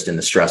focused in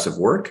the stress of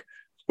work,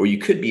 or you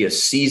could be a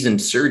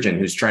seasoned surgeon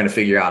who's trying to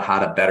figure out how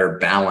to better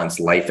balance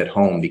life at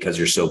home because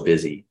you're so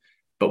busy.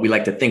 But we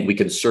like to think we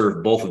can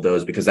serve both of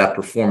those because that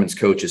performance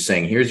coach is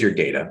saying, here's your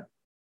data.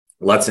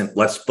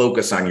 Let's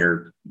focus on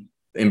your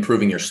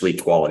improving your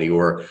sleep quality,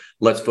 or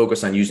let's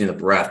focus on using the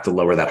breath to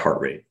lower that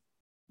heart rate.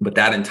 But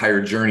that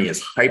entire journey is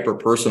hyper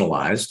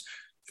personalized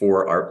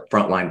for our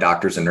frontline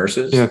doctors and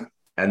nurses. Yeah.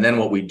 And then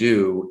what we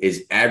do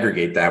is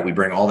aggregate that. We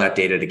bring all that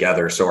data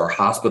together. So our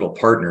hospital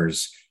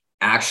partners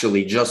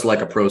actually, just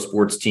like a pro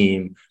sports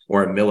team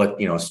or a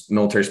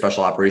military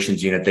special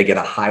operations unit, they get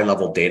a high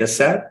level data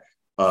set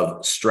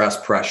of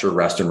stress, pressure,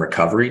 rest, and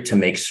recovery to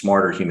make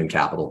smarter human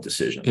capital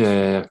decisions.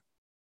 Yeah.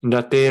 And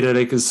that data,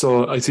 is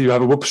so, I see you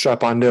have a whoop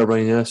strap on there,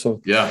 Brian. Yeah.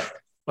 So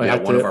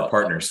one of our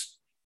partners.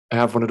 I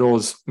have one of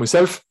those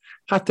myself.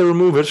 Had to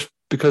remove it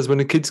because when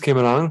the kids came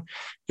along,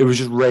 it was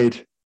just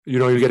red.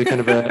 You get a kind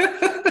of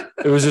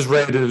it was just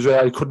red. It was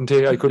red. I couldn't.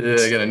 I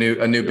got a new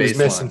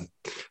baseline.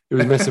 It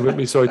was messing with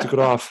me, so I took it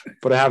off.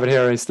 But I have it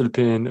here. I still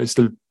paying. I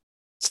still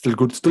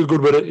good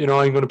with it. I'm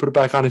going to put it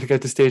back on. I think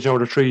at the stage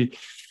now, 3,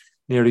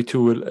 nearly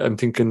 2. I'm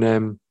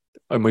thinking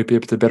I might be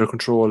able to better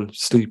control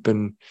sleep,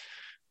 and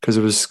because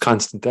it was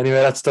constant.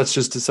 Anyway, that's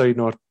just a side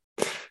note.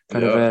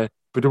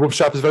 But the Whoop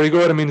strap is very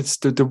good. I mean, it's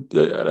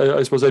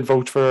I suppose I'd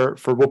vouch for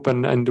Whoop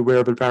and the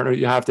wearable partner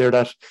you have there,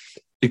 that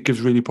it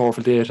gives really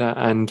powerful data,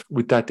 and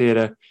with that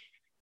data,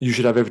 you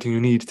should have everything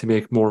you need to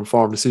make more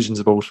informed decisions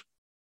about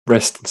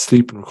rest and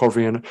sleep and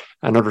recovery and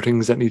other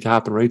things that need to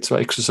happen, right? So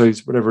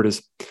exercise, whatever it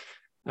is.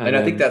 And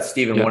I think that's,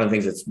 Stephen, one of the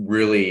things that's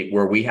really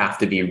where we have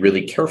to be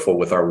really careful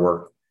with our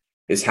work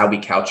is how we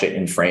couch it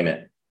and frame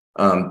it.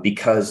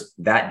 Because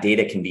that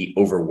data can be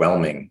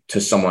overwhelming to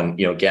someone.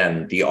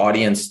 Again, the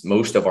audience,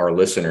 most of our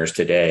listeners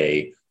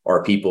today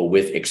are people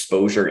with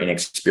exposure and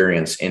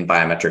experience in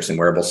biometrics and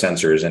wearable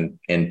sensors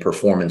and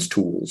performance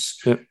tools.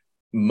 Yep.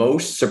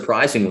 Most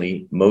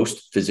surprisingly,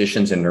 most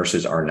physicians and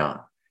nurses are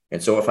not.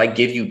 And so if I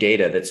give you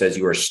data that says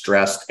you are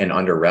stressed and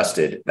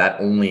under-rested, that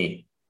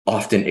only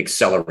often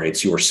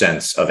accelerates your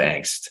sense of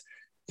angst.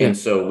 Yep. And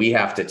so we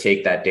have to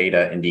take that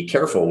data and be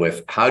careful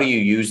with how do you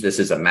use this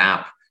as a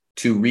map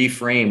to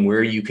reframe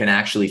where you can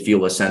actually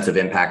feel a sense of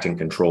impact and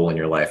control in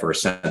your life, or a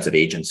sense of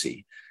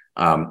agency.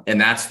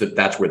 And that's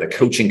where the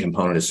coaching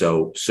component is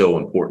so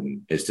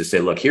important, is to say,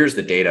 look, here's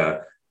the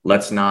data.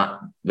 Let's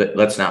not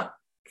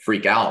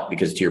freak out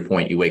because, to your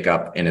point, you wake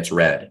up and it's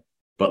red,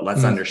 but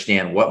let's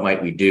understand what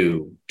might we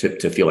do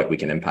to feel like we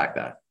can impact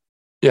that.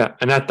 Yeah.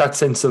 And that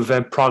sense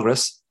of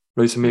progress,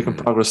 right? So making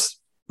progress,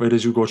 right,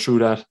 as you go through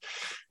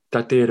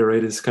that data,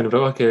 right, is kind of,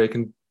 okay, I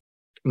can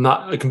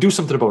do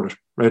something about it,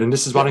 right? And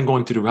this is what I'm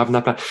going to do, having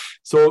that plan.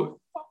 So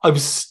I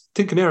was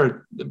thinking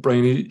there,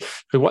 Brian,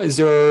 what is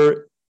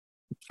your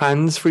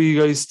plans for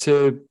you guys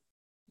to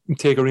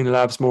take Arena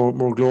Labs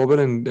more global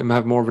and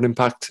have more of an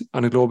impact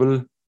on a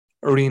global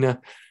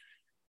arena?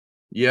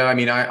 Yeah, I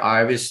mean, I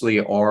obviously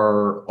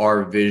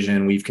our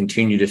vision, we've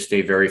continued to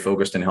stay very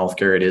focused in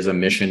healthcare. It is a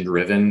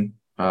mission-driven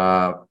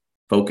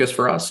focus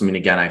for us. I mean,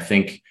 again, I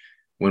think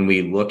when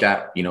we look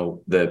at,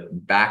 the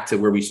back to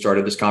where we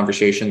started this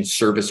conversation,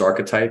 service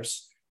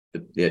archetypes,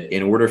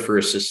 in order for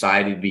a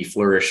society to be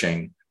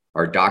flourishing,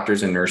 our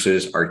doctors and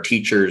nurses, our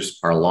teachers,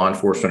 our law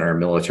enforcement, our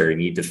military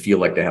need to feel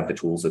like they have the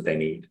tools that they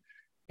need.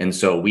 And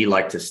so we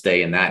like to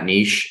stay in that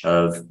niche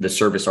of the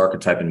service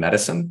archetype in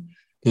medicine.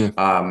 Yeah.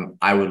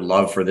 I would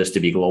love for this to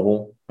be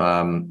global.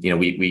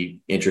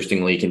 We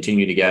interestingly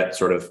continue to get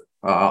sort of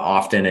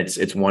often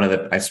it's one of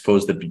the, I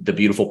suppose, the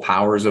beautiful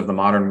powers of the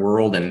modern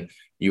world. And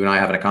you and I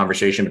having a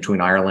conversation between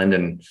Ireland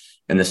and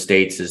the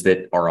States is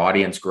that our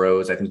audience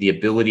grows. I think the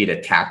ability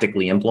to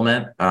tactically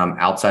implement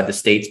outside the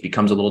States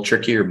becomes a little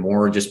trickier,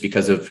 more just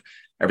because of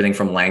everything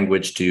from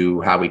language to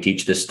how we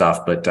teach this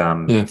stuff. But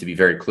to be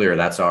very clear,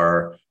 that's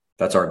our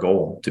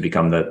goal, to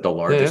become the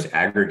largest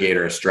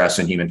aggregator of stress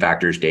and human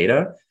factors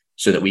data,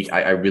 so that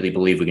I really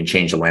believe we can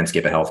change the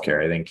landscape of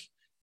healthcare. I think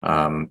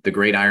The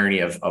great irony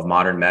of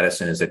modern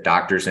medicine is that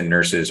doctors and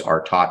nurses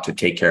are taught to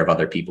take care of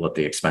other people at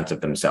the expense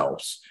of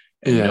themselves,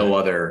 and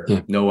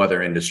no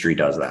other industry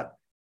does that.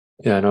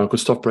 Yeah, no, good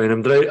stuff, Brian.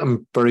 I'm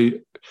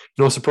very,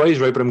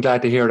 surprised, right? But I'm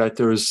glad to hear that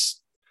there's,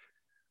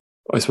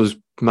 I suppose,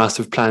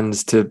 massive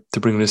plans to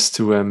bring this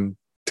to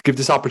give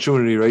this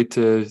opportunity, right,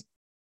 to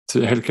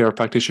healthcare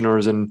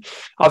practitioners and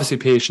obviously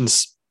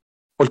patients.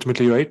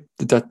 Ultimately, right,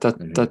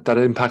 that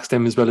impacts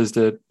them as well as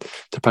the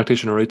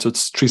practitioner, right? So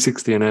it's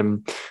 360, and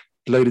I'm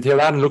delighted to hear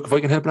that. And look, if I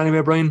can help in any way,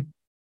 Brian,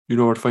 you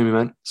know where to find me,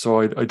 man. So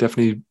I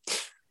definitely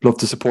love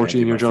to support you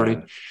in your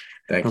journey.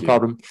 Thank you. No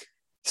problem.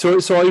 So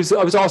I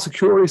was also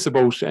curious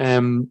about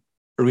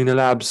Arena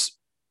Labs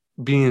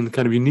being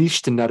kind of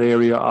niched in that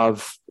area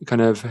of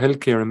kind of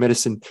healthcare and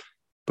medicine,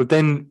 but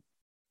then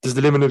there's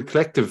the Limited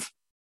Collective,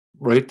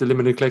 right? The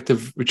Limited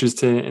Collective, which is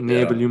to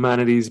enable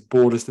humanity's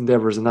boldest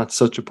endeavors, and that's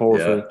such a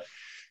powerful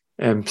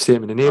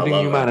statement. Enabling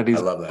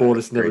humanity's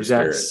boldest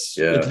endeavors.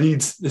 It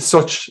leads. It's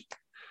such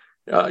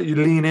you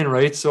lean in,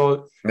 right?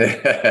 So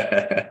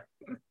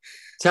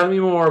tell me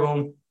more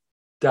about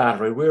that,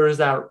 right? Where is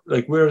that?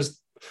 Like,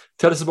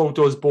 tell us about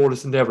those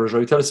boldest endeavors,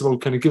 right? Tell us about,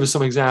 kind of give us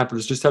some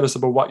examples. Just tell us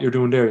about what you're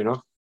doing there,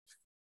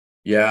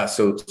 Yeah.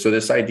 So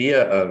this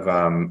idea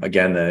of,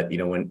 again,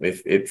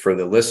 if for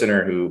the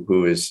listener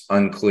who is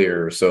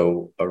unclear,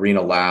 so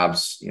Arena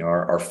Labs,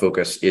 our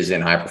focus is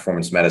in high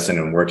performance medicine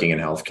and working in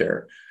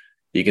healthcare.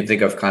 You can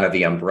think of kind of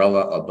the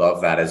umbrella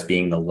above that as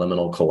being the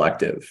Liminal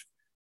Collective.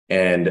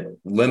 And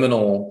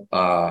liminal,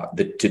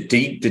 to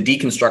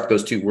deconstruct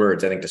those two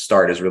words, I think to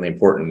start is really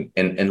important.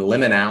 And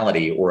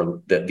liminality,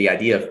 or the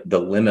idea of the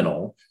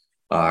liminal,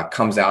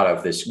 comes out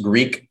of this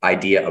Greek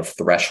idea of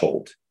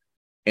threshold.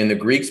 And the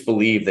Greeks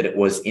believed that it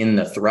was in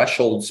the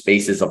threshold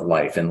spaces of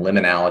life and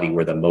liminality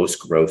where the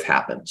most growth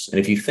happens. And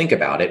if you think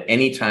about it,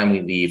 anytime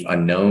we leave a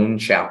known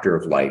chapter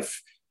of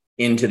life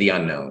into the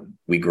unknown,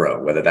 we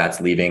grow, whether that's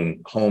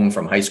leaving home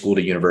from high school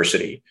to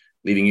university,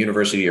 leaving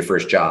university to your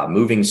first job,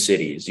 moving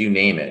cities, you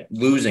name it,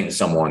 losing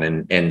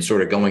someone and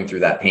sort of going through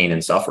that pain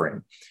and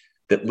suffering.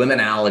 That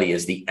liminality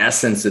is the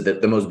essence of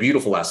the most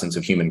beautiful essence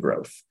of human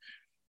growth.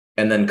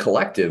 And then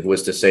collective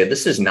was to say,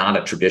 this is not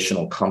a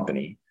traditional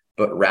company,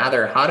 but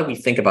rather, how do we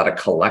think about a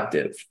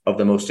collective of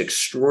the most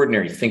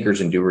extraordinary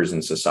thinkers and doers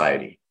in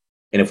society?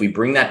 And if we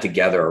bring that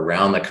together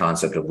around the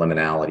concept of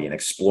liminality and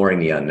exploring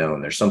the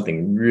unknown, there's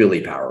something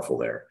really powerful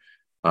there.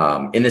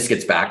 And this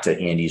gets back to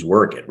Andy's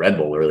work at Red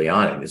Bull early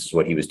on, and this is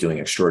what he was doing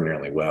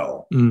extraordinarily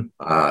well.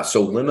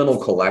 So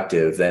liminal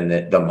collective, then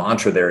the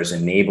mantra there is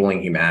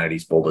enabling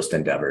humanity's boldest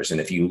endeavors.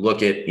 And if you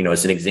look at,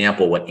 as an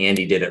example, what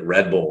Andy did at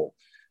Red Bull,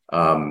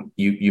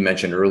 you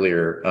mentioned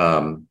earlier,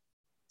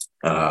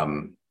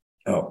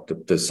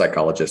 the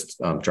psychologist,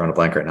 drawing a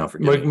blank right now.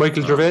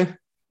 Michael Gervais.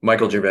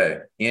 Michael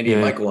Gervais, Andy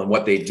and Michael, and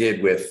what they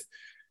did with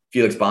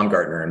Felix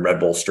Baumgartner and Red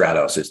Bull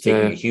Stratos is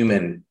taking a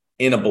human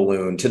in a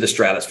balloon to the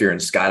stratosphere and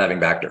skydiving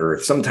back to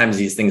Earth. Sometimes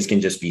these things can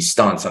just be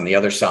stunts. On the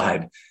other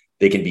side,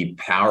 they can be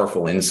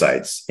powerful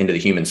insights into the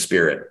human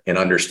spirit and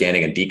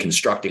understanding and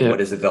deconstructing what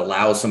is it that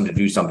allows them to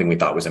do something we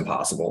thought was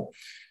impossible.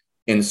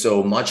 And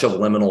so much of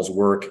Liminal's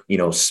work,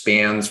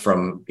 spans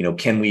from,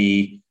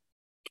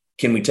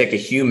 can we take a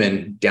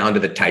human down to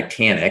the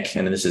Titanic?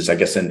 And this is, I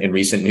guess, in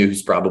recent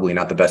news, probably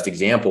not the best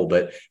example,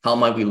 but how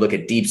might we look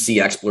at deep sea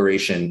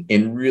exploration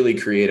in really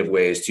creative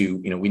ways to,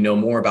 we know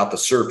more about the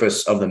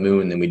surface of the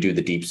moon than we do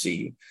the deep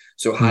sea.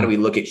 So how do we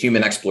look at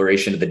human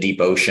exploration of the deep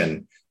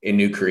ocean in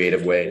new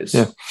creative ways?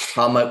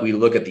 How might we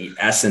look at the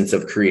essence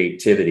of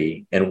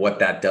creativity and what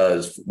that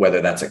does,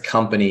 whether that's a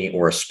company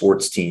or a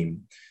sports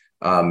team?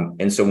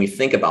 And so when we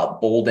think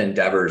about bold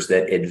endeavors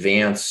that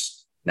advance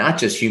not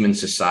just human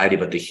society,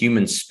 but the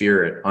human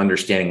spirit,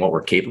 understanding what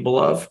we're capable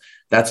of,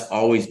 that's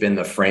always been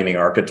the framing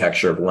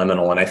architecture of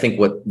Liminal. And I think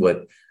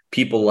what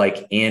people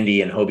like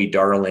Andy and Hobie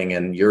Darling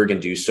and Jurgen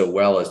do so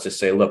well is to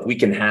say, look, we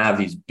can have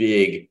these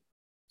big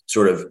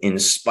sort of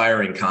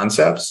inspiring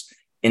concepts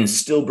and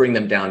still bring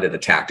them down to the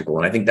tactical.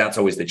 And I think that's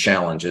always the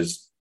challenge.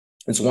 Is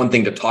it's one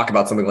thing to talk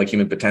about something like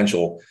human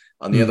potential.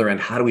 On the other end,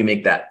 how do we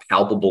make that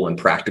palpable and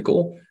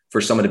practical for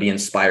someone to be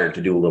inspired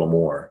to do a little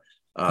more?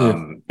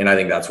 And I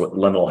think that's what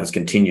Liminal has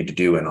continued to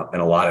do in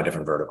a lot of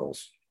different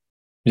verticals.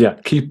 Yeah,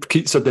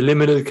 keep so the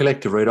Limited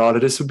Collective, right? All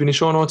of this would be in the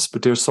show notes,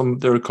 but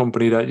they're a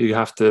company that you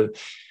have to.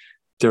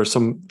 There's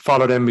some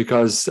follow them,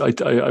 because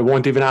I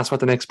won't even ask what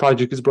the next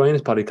project is, Brian.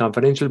 It's probably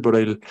confidential, but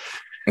you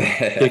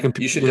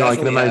should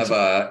definitely have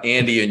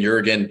Andy and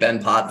Jurgen,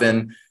 Ben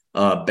Potvin.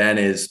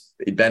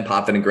 Ben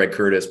Potvin and Greg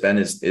Curtis. Ben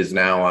is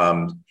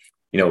now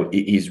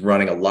he's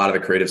running a lot of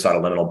the creative side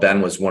of Liminal.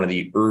 Ben was one of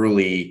the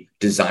early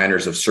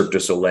designers of Cirque du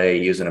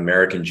Soleil. He was an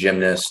American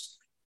gymnast,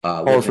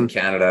 lived in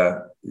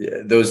Canada.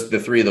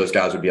 The three of those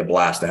guys would be a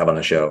blast to have on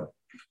the show.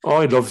 Oh,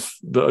 I love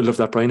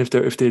that, Brian. If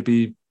they'd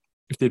be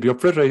up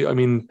for it, I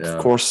mean, of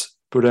course.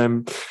 But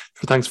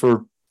thanks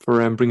for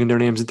bringing their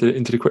names into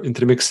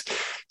the mix.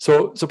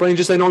 So Brian,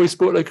 I know we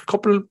spoke like a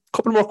couple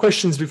more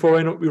questions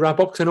before we wrap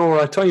up, because I know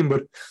we're at time.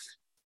 But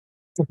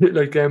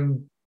like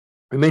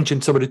we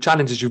mentioned some of the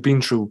challenges you've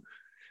been through.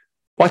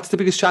 What's the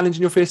biggest challenge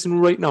you're facing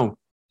right now?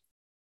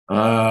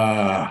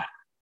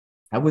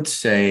 I would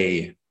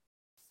say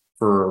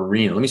for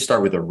arena, let me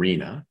start with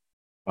arena.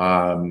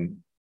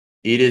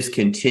 It is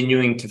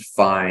continuing to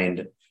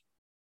find,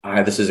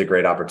 this is a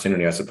great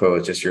opportunity, I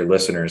suppose, just your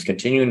listeners,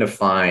 continuing to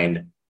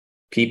find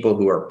people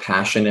who are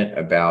passionate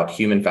about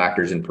human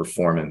factors and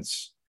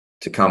performance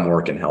to come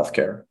work in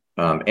healthcare.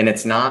 And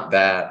it's not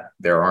that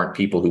there aren't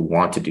people who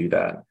want to do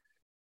that,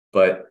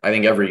 but I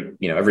think every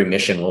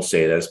mission will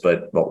say this,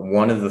 but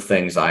one of the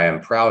things I am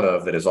proud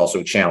of that is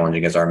also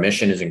challenging is our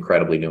mission is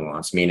incredibly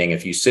nuanced, meaning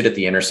if you sit at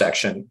the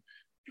intersection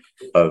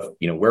of,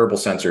 wearable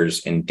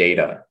sensors and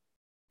data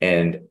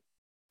and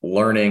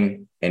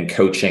learning and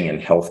coaching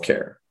and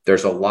healthcare,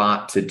 there's a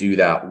lot to do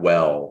that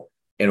well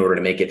in order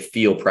to make it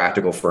feel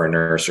practical for a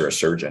nurse or a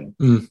surgeon.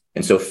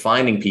 And so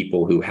finding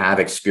people who have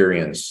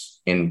experience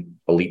in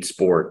elite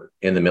sport,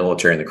 in the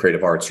military, and the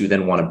creative arts, who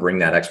then want to bring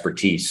that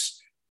expertise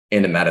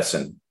into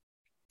medicine.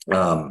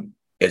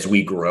 As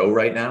we grow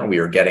right now, we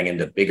are getting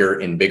into bigger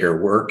and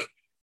bigger work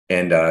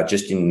and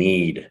just in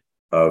need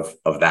of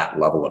that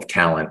level of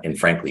talent and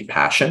frankly,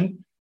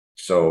 passion.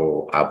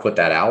 So I'll put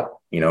that out,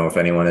 if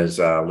anyone is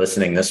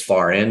listening this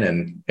far in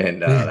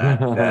and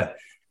that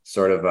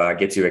sort of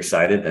gets you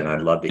excited, then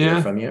I'd love to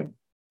hear from you.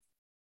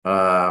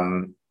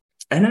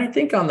 And I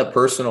think on the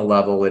personal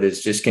level, it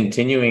is just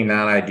continuing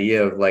that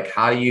idea of like,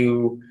 how do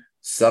you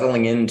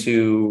settling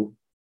into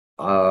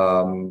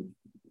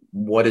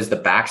what is the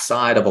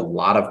backside of a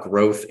lot of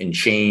growth and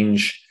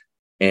change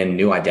and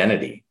new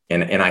identity.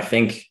 And I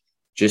think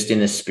just in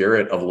the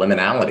spirit of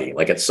liminality,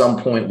 like at some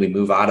point we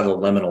move out of the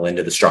liminal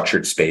into the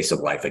structured space of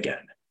life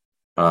again.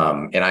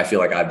 And I feel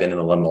like I've been in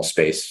the liminal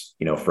space,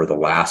 for the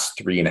last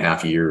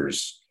 3.5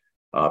 years,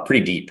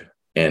 pretty deep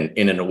and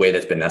in a way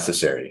that's been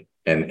necessary.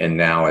 And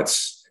now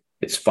it's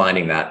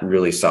finding that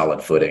really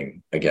solid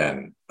footing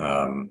again,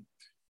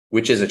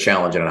 which is a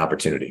challenge and an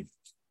opportunity.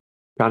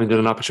 Challenge and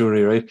an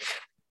opportunity, right?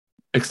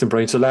 Excellent,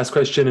 Brian. So last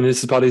question, and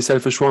this is probably a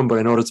selfish one, but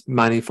I know there's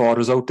many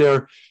fathers out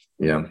there.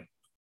 Yeah.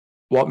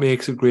 What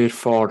makes a great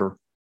father?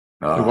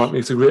 And what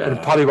makes a great,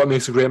 and probably what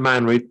makes a great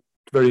man, right?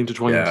 Very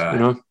intertwined,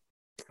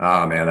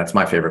 Oh man, that's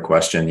my favorite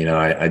question.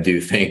 I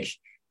do think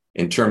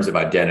in terms of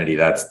identity,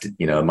 that's,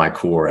 my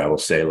core. I will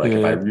say, like,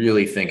 if I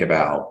really think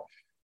about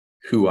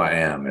who I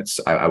am,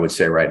 I would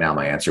say right now,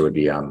 my answer would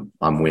be, I'm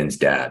Wynn's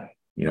dad.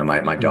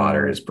 My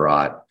daughter has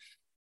brought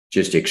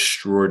just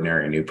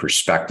extraordinary new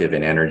perspective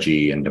and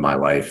energy into my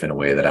life in a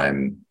way that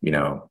I'm,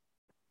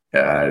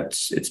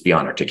 it's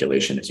beyond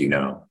articulation, as you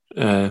know.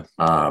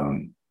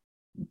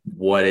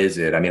 What is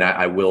it? I mean,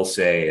 I will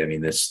say,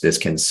 this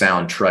can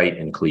sound trite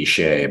and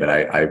cliche, but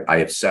I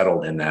have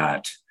settled in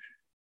that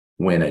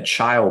when a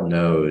child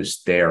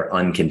knows they are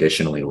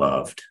unconditionally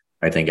loved,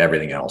 I think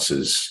everything else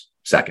is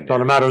secondary. All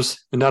that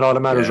matters. And that all that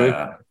matters,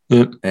 right?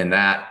 Yeah. And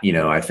that,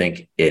 I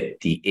think at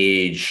the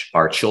age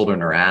our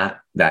children are at,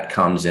 that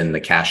comes in the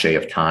cachet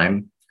of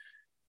time.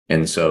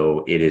 And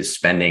so it is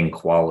spending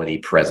quality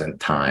present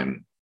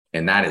time.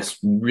 And that is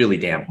really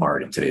damn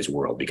hard in today's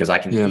world, because I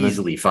can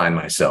easily find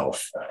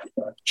myself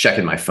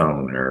checking my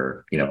phone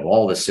or,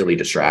 all the silly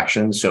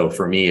distractions. So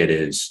for me, it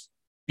is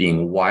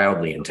being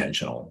wildly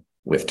intentional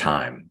with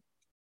time.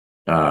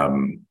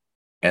 And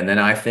then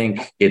I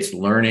think it's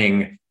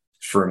learning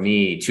for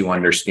me to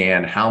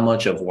understand how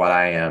much of what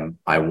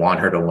I want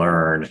her to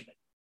learn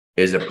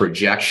is a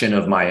projection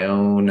of my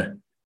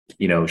own,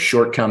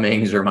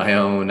 shortcomings or my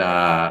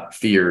own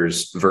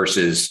fears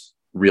versus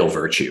real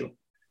virtue.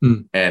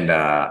 And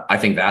I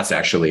think that's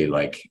actually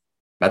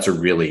that's a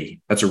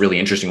really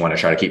interesting one to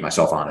try to keep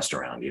myself honest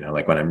around,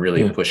 like when I'm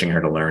really pushing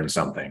her to learn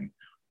something.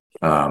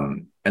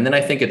 And then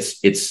I think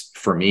it's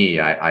for me,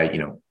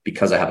 I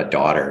because I have a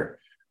daughter,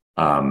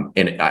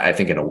 and I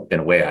think in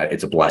a way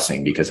it's a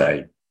blessing, because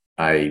I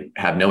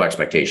have no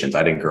expectations.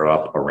 I didn't grow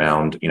up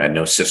around, I had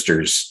no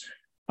sisters.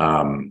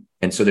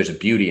 And so there's a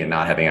beauty in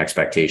not having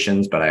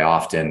expectations, but I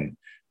often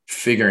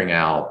figuring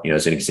out,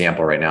 as an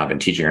example right now, I've been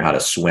teaching her how to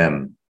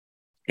swim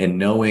and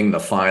knowing the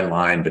fine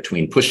line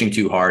between pushing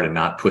too hard and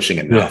not pushing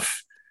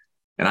enough.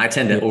 And I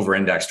tend to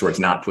over-index towards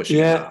not pushing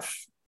enough.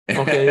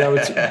 Okay, do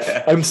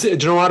you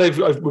know what?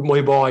 I've with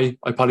my boy,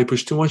 I probably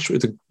push too much.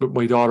 With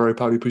my daughter, I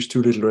probably push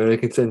too little. Right? I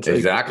can sense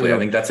exactly. I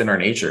think that's in our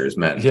nature as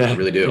men. I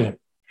really do.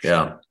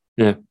 Yeah.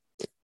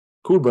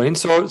 Cool, Brian.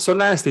 So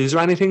lastly, is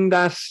there anything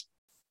that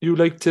you'd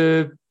like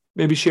to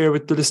maybe share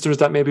with the listeners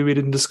that maybe we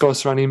didn't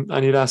discuss, or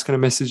any last kind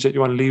of message that you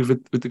want to leave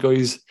with the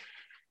guys?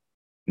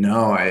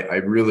 No, I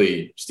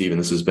really, Stephen,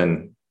 this has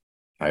been,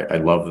 I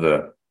love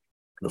the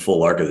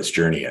full arc of this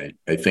journey.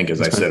 I think,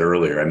 as I said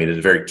earlier, at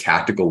a very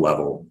tactical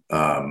level,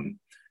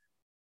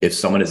 if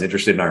someone is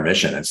interested in our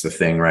mission, it's the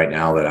thing right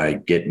now that I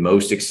get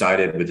most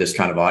excited with this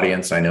kind of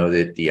audience. I know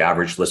that the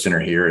average listener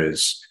here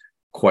is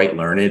quite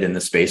learned in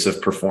the space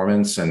of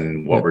performance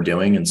and what we're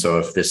doing. And so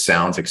if this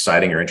sounds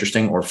exciting or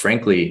interesting, or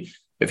frankly,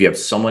 if you have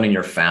someone in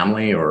your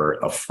family or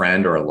a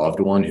friend or a loved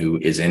one who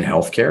is in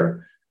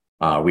healthcare,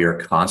 we are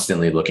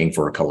constantly looking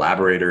for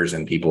collaborators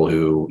and people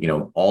who,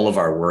 all of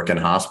our work in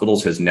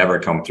hospitals has never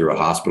come through a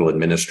hospital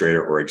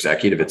administrator or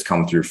executive. It's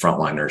come through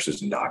frontline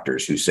nurses and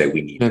doctors who say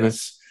we need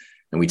this.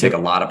 And we take a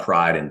lot of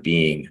pride in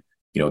being,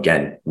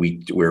 again,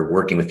 we're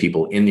working with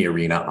people in the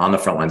arena on the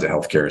front lines of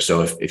healthcare.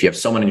 So if you have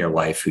someone in your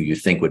life who you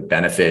think would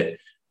benefit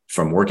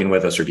from working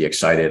with us or be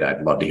excited,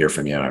 I'd love to hear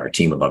from you. Our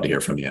team would love to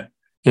hear from you.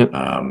 Yep.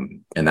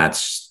 And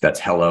that's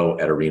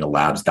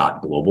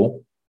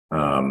hello@arenalabs.global.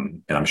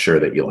 And I'm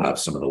sure that you'll have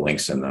some of the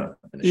links in the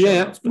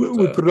show notes.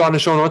 We'll put it on the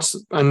show notes,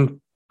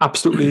 and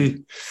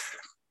absolutely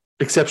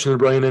exceptional,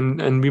 Brian.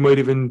 And we might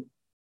even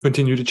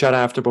continue to chat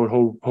after about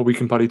how we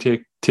can probably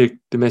take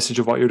the message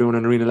of what you're doing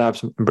in Arena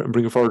Labs and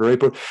bring it forward, right?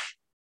 But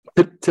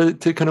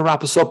to kind of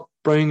wrap us up,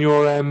 Brian,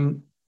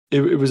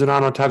 it was an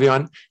honor to have you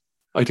on.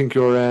 I think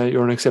you're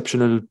an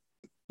exceptional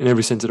in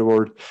every sense of the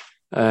word.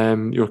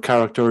 Your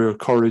character, your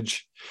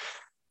courage,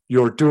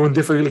 you're doing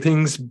difficult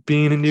things,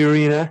 being in the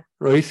arena,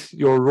 right?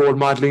 You're role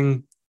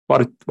modeling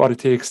what it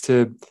takes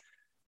to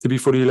be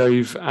fully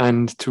alive,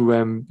 and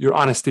to your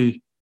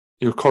honesty,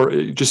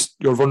 just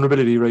your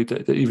vulnerability, right?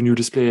 That even you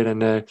displayed,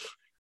 and I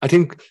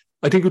think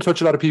you'll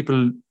touch a lot of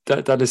people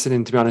that listen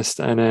in, to be honest.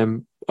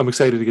 And I'm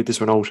excited to get this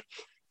one out,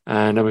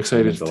 and I'm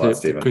excited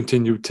to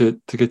continue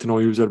to get to know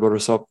you as well, brother.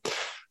 So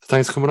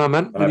thanks for coming on,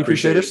 man. Really I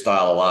appreciate your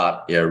style a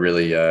lot. Yeah,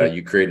 really.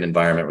 You create an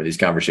environment where these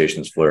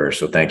conversations flourish.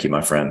 So thank you,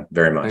 my friend,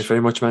 very much. Thanks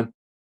very much, man.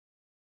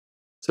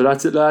 So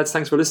that's it, lads.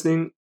 Thanks for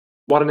listening.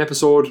 What an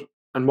episode,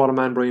 and what a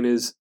man Brian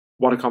is.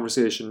 What a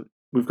conversation.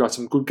 We've got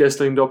some good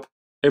guests lined up.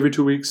 Every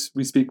 2 weeks,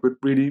 we speak with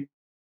really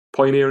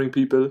pioneering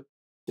people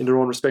in their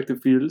own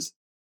respective fields,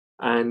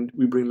 and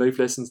we bring life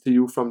lessons to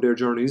you from their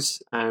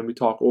journeys, and we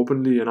talk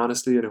openly and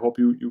honestly, and I hope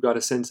you got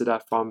a sense of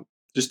that from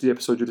just the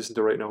episode you listened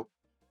to right now.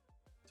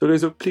 So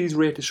guys, please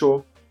rate the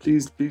show.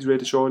 Please rate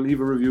the show.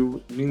 Leave a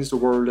review. It means the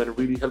world, and it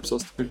really helps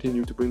us to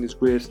continue to bring these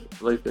great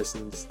life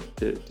lessons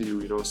to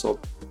you, So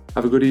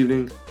have a good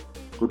evening,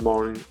 good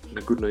morning, and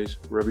a good night,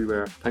 wherever you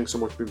are. Thanks so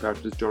much for being part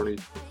of this journey,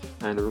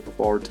 and I'm looking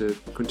forward to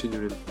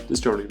continuing this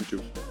journey with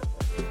you.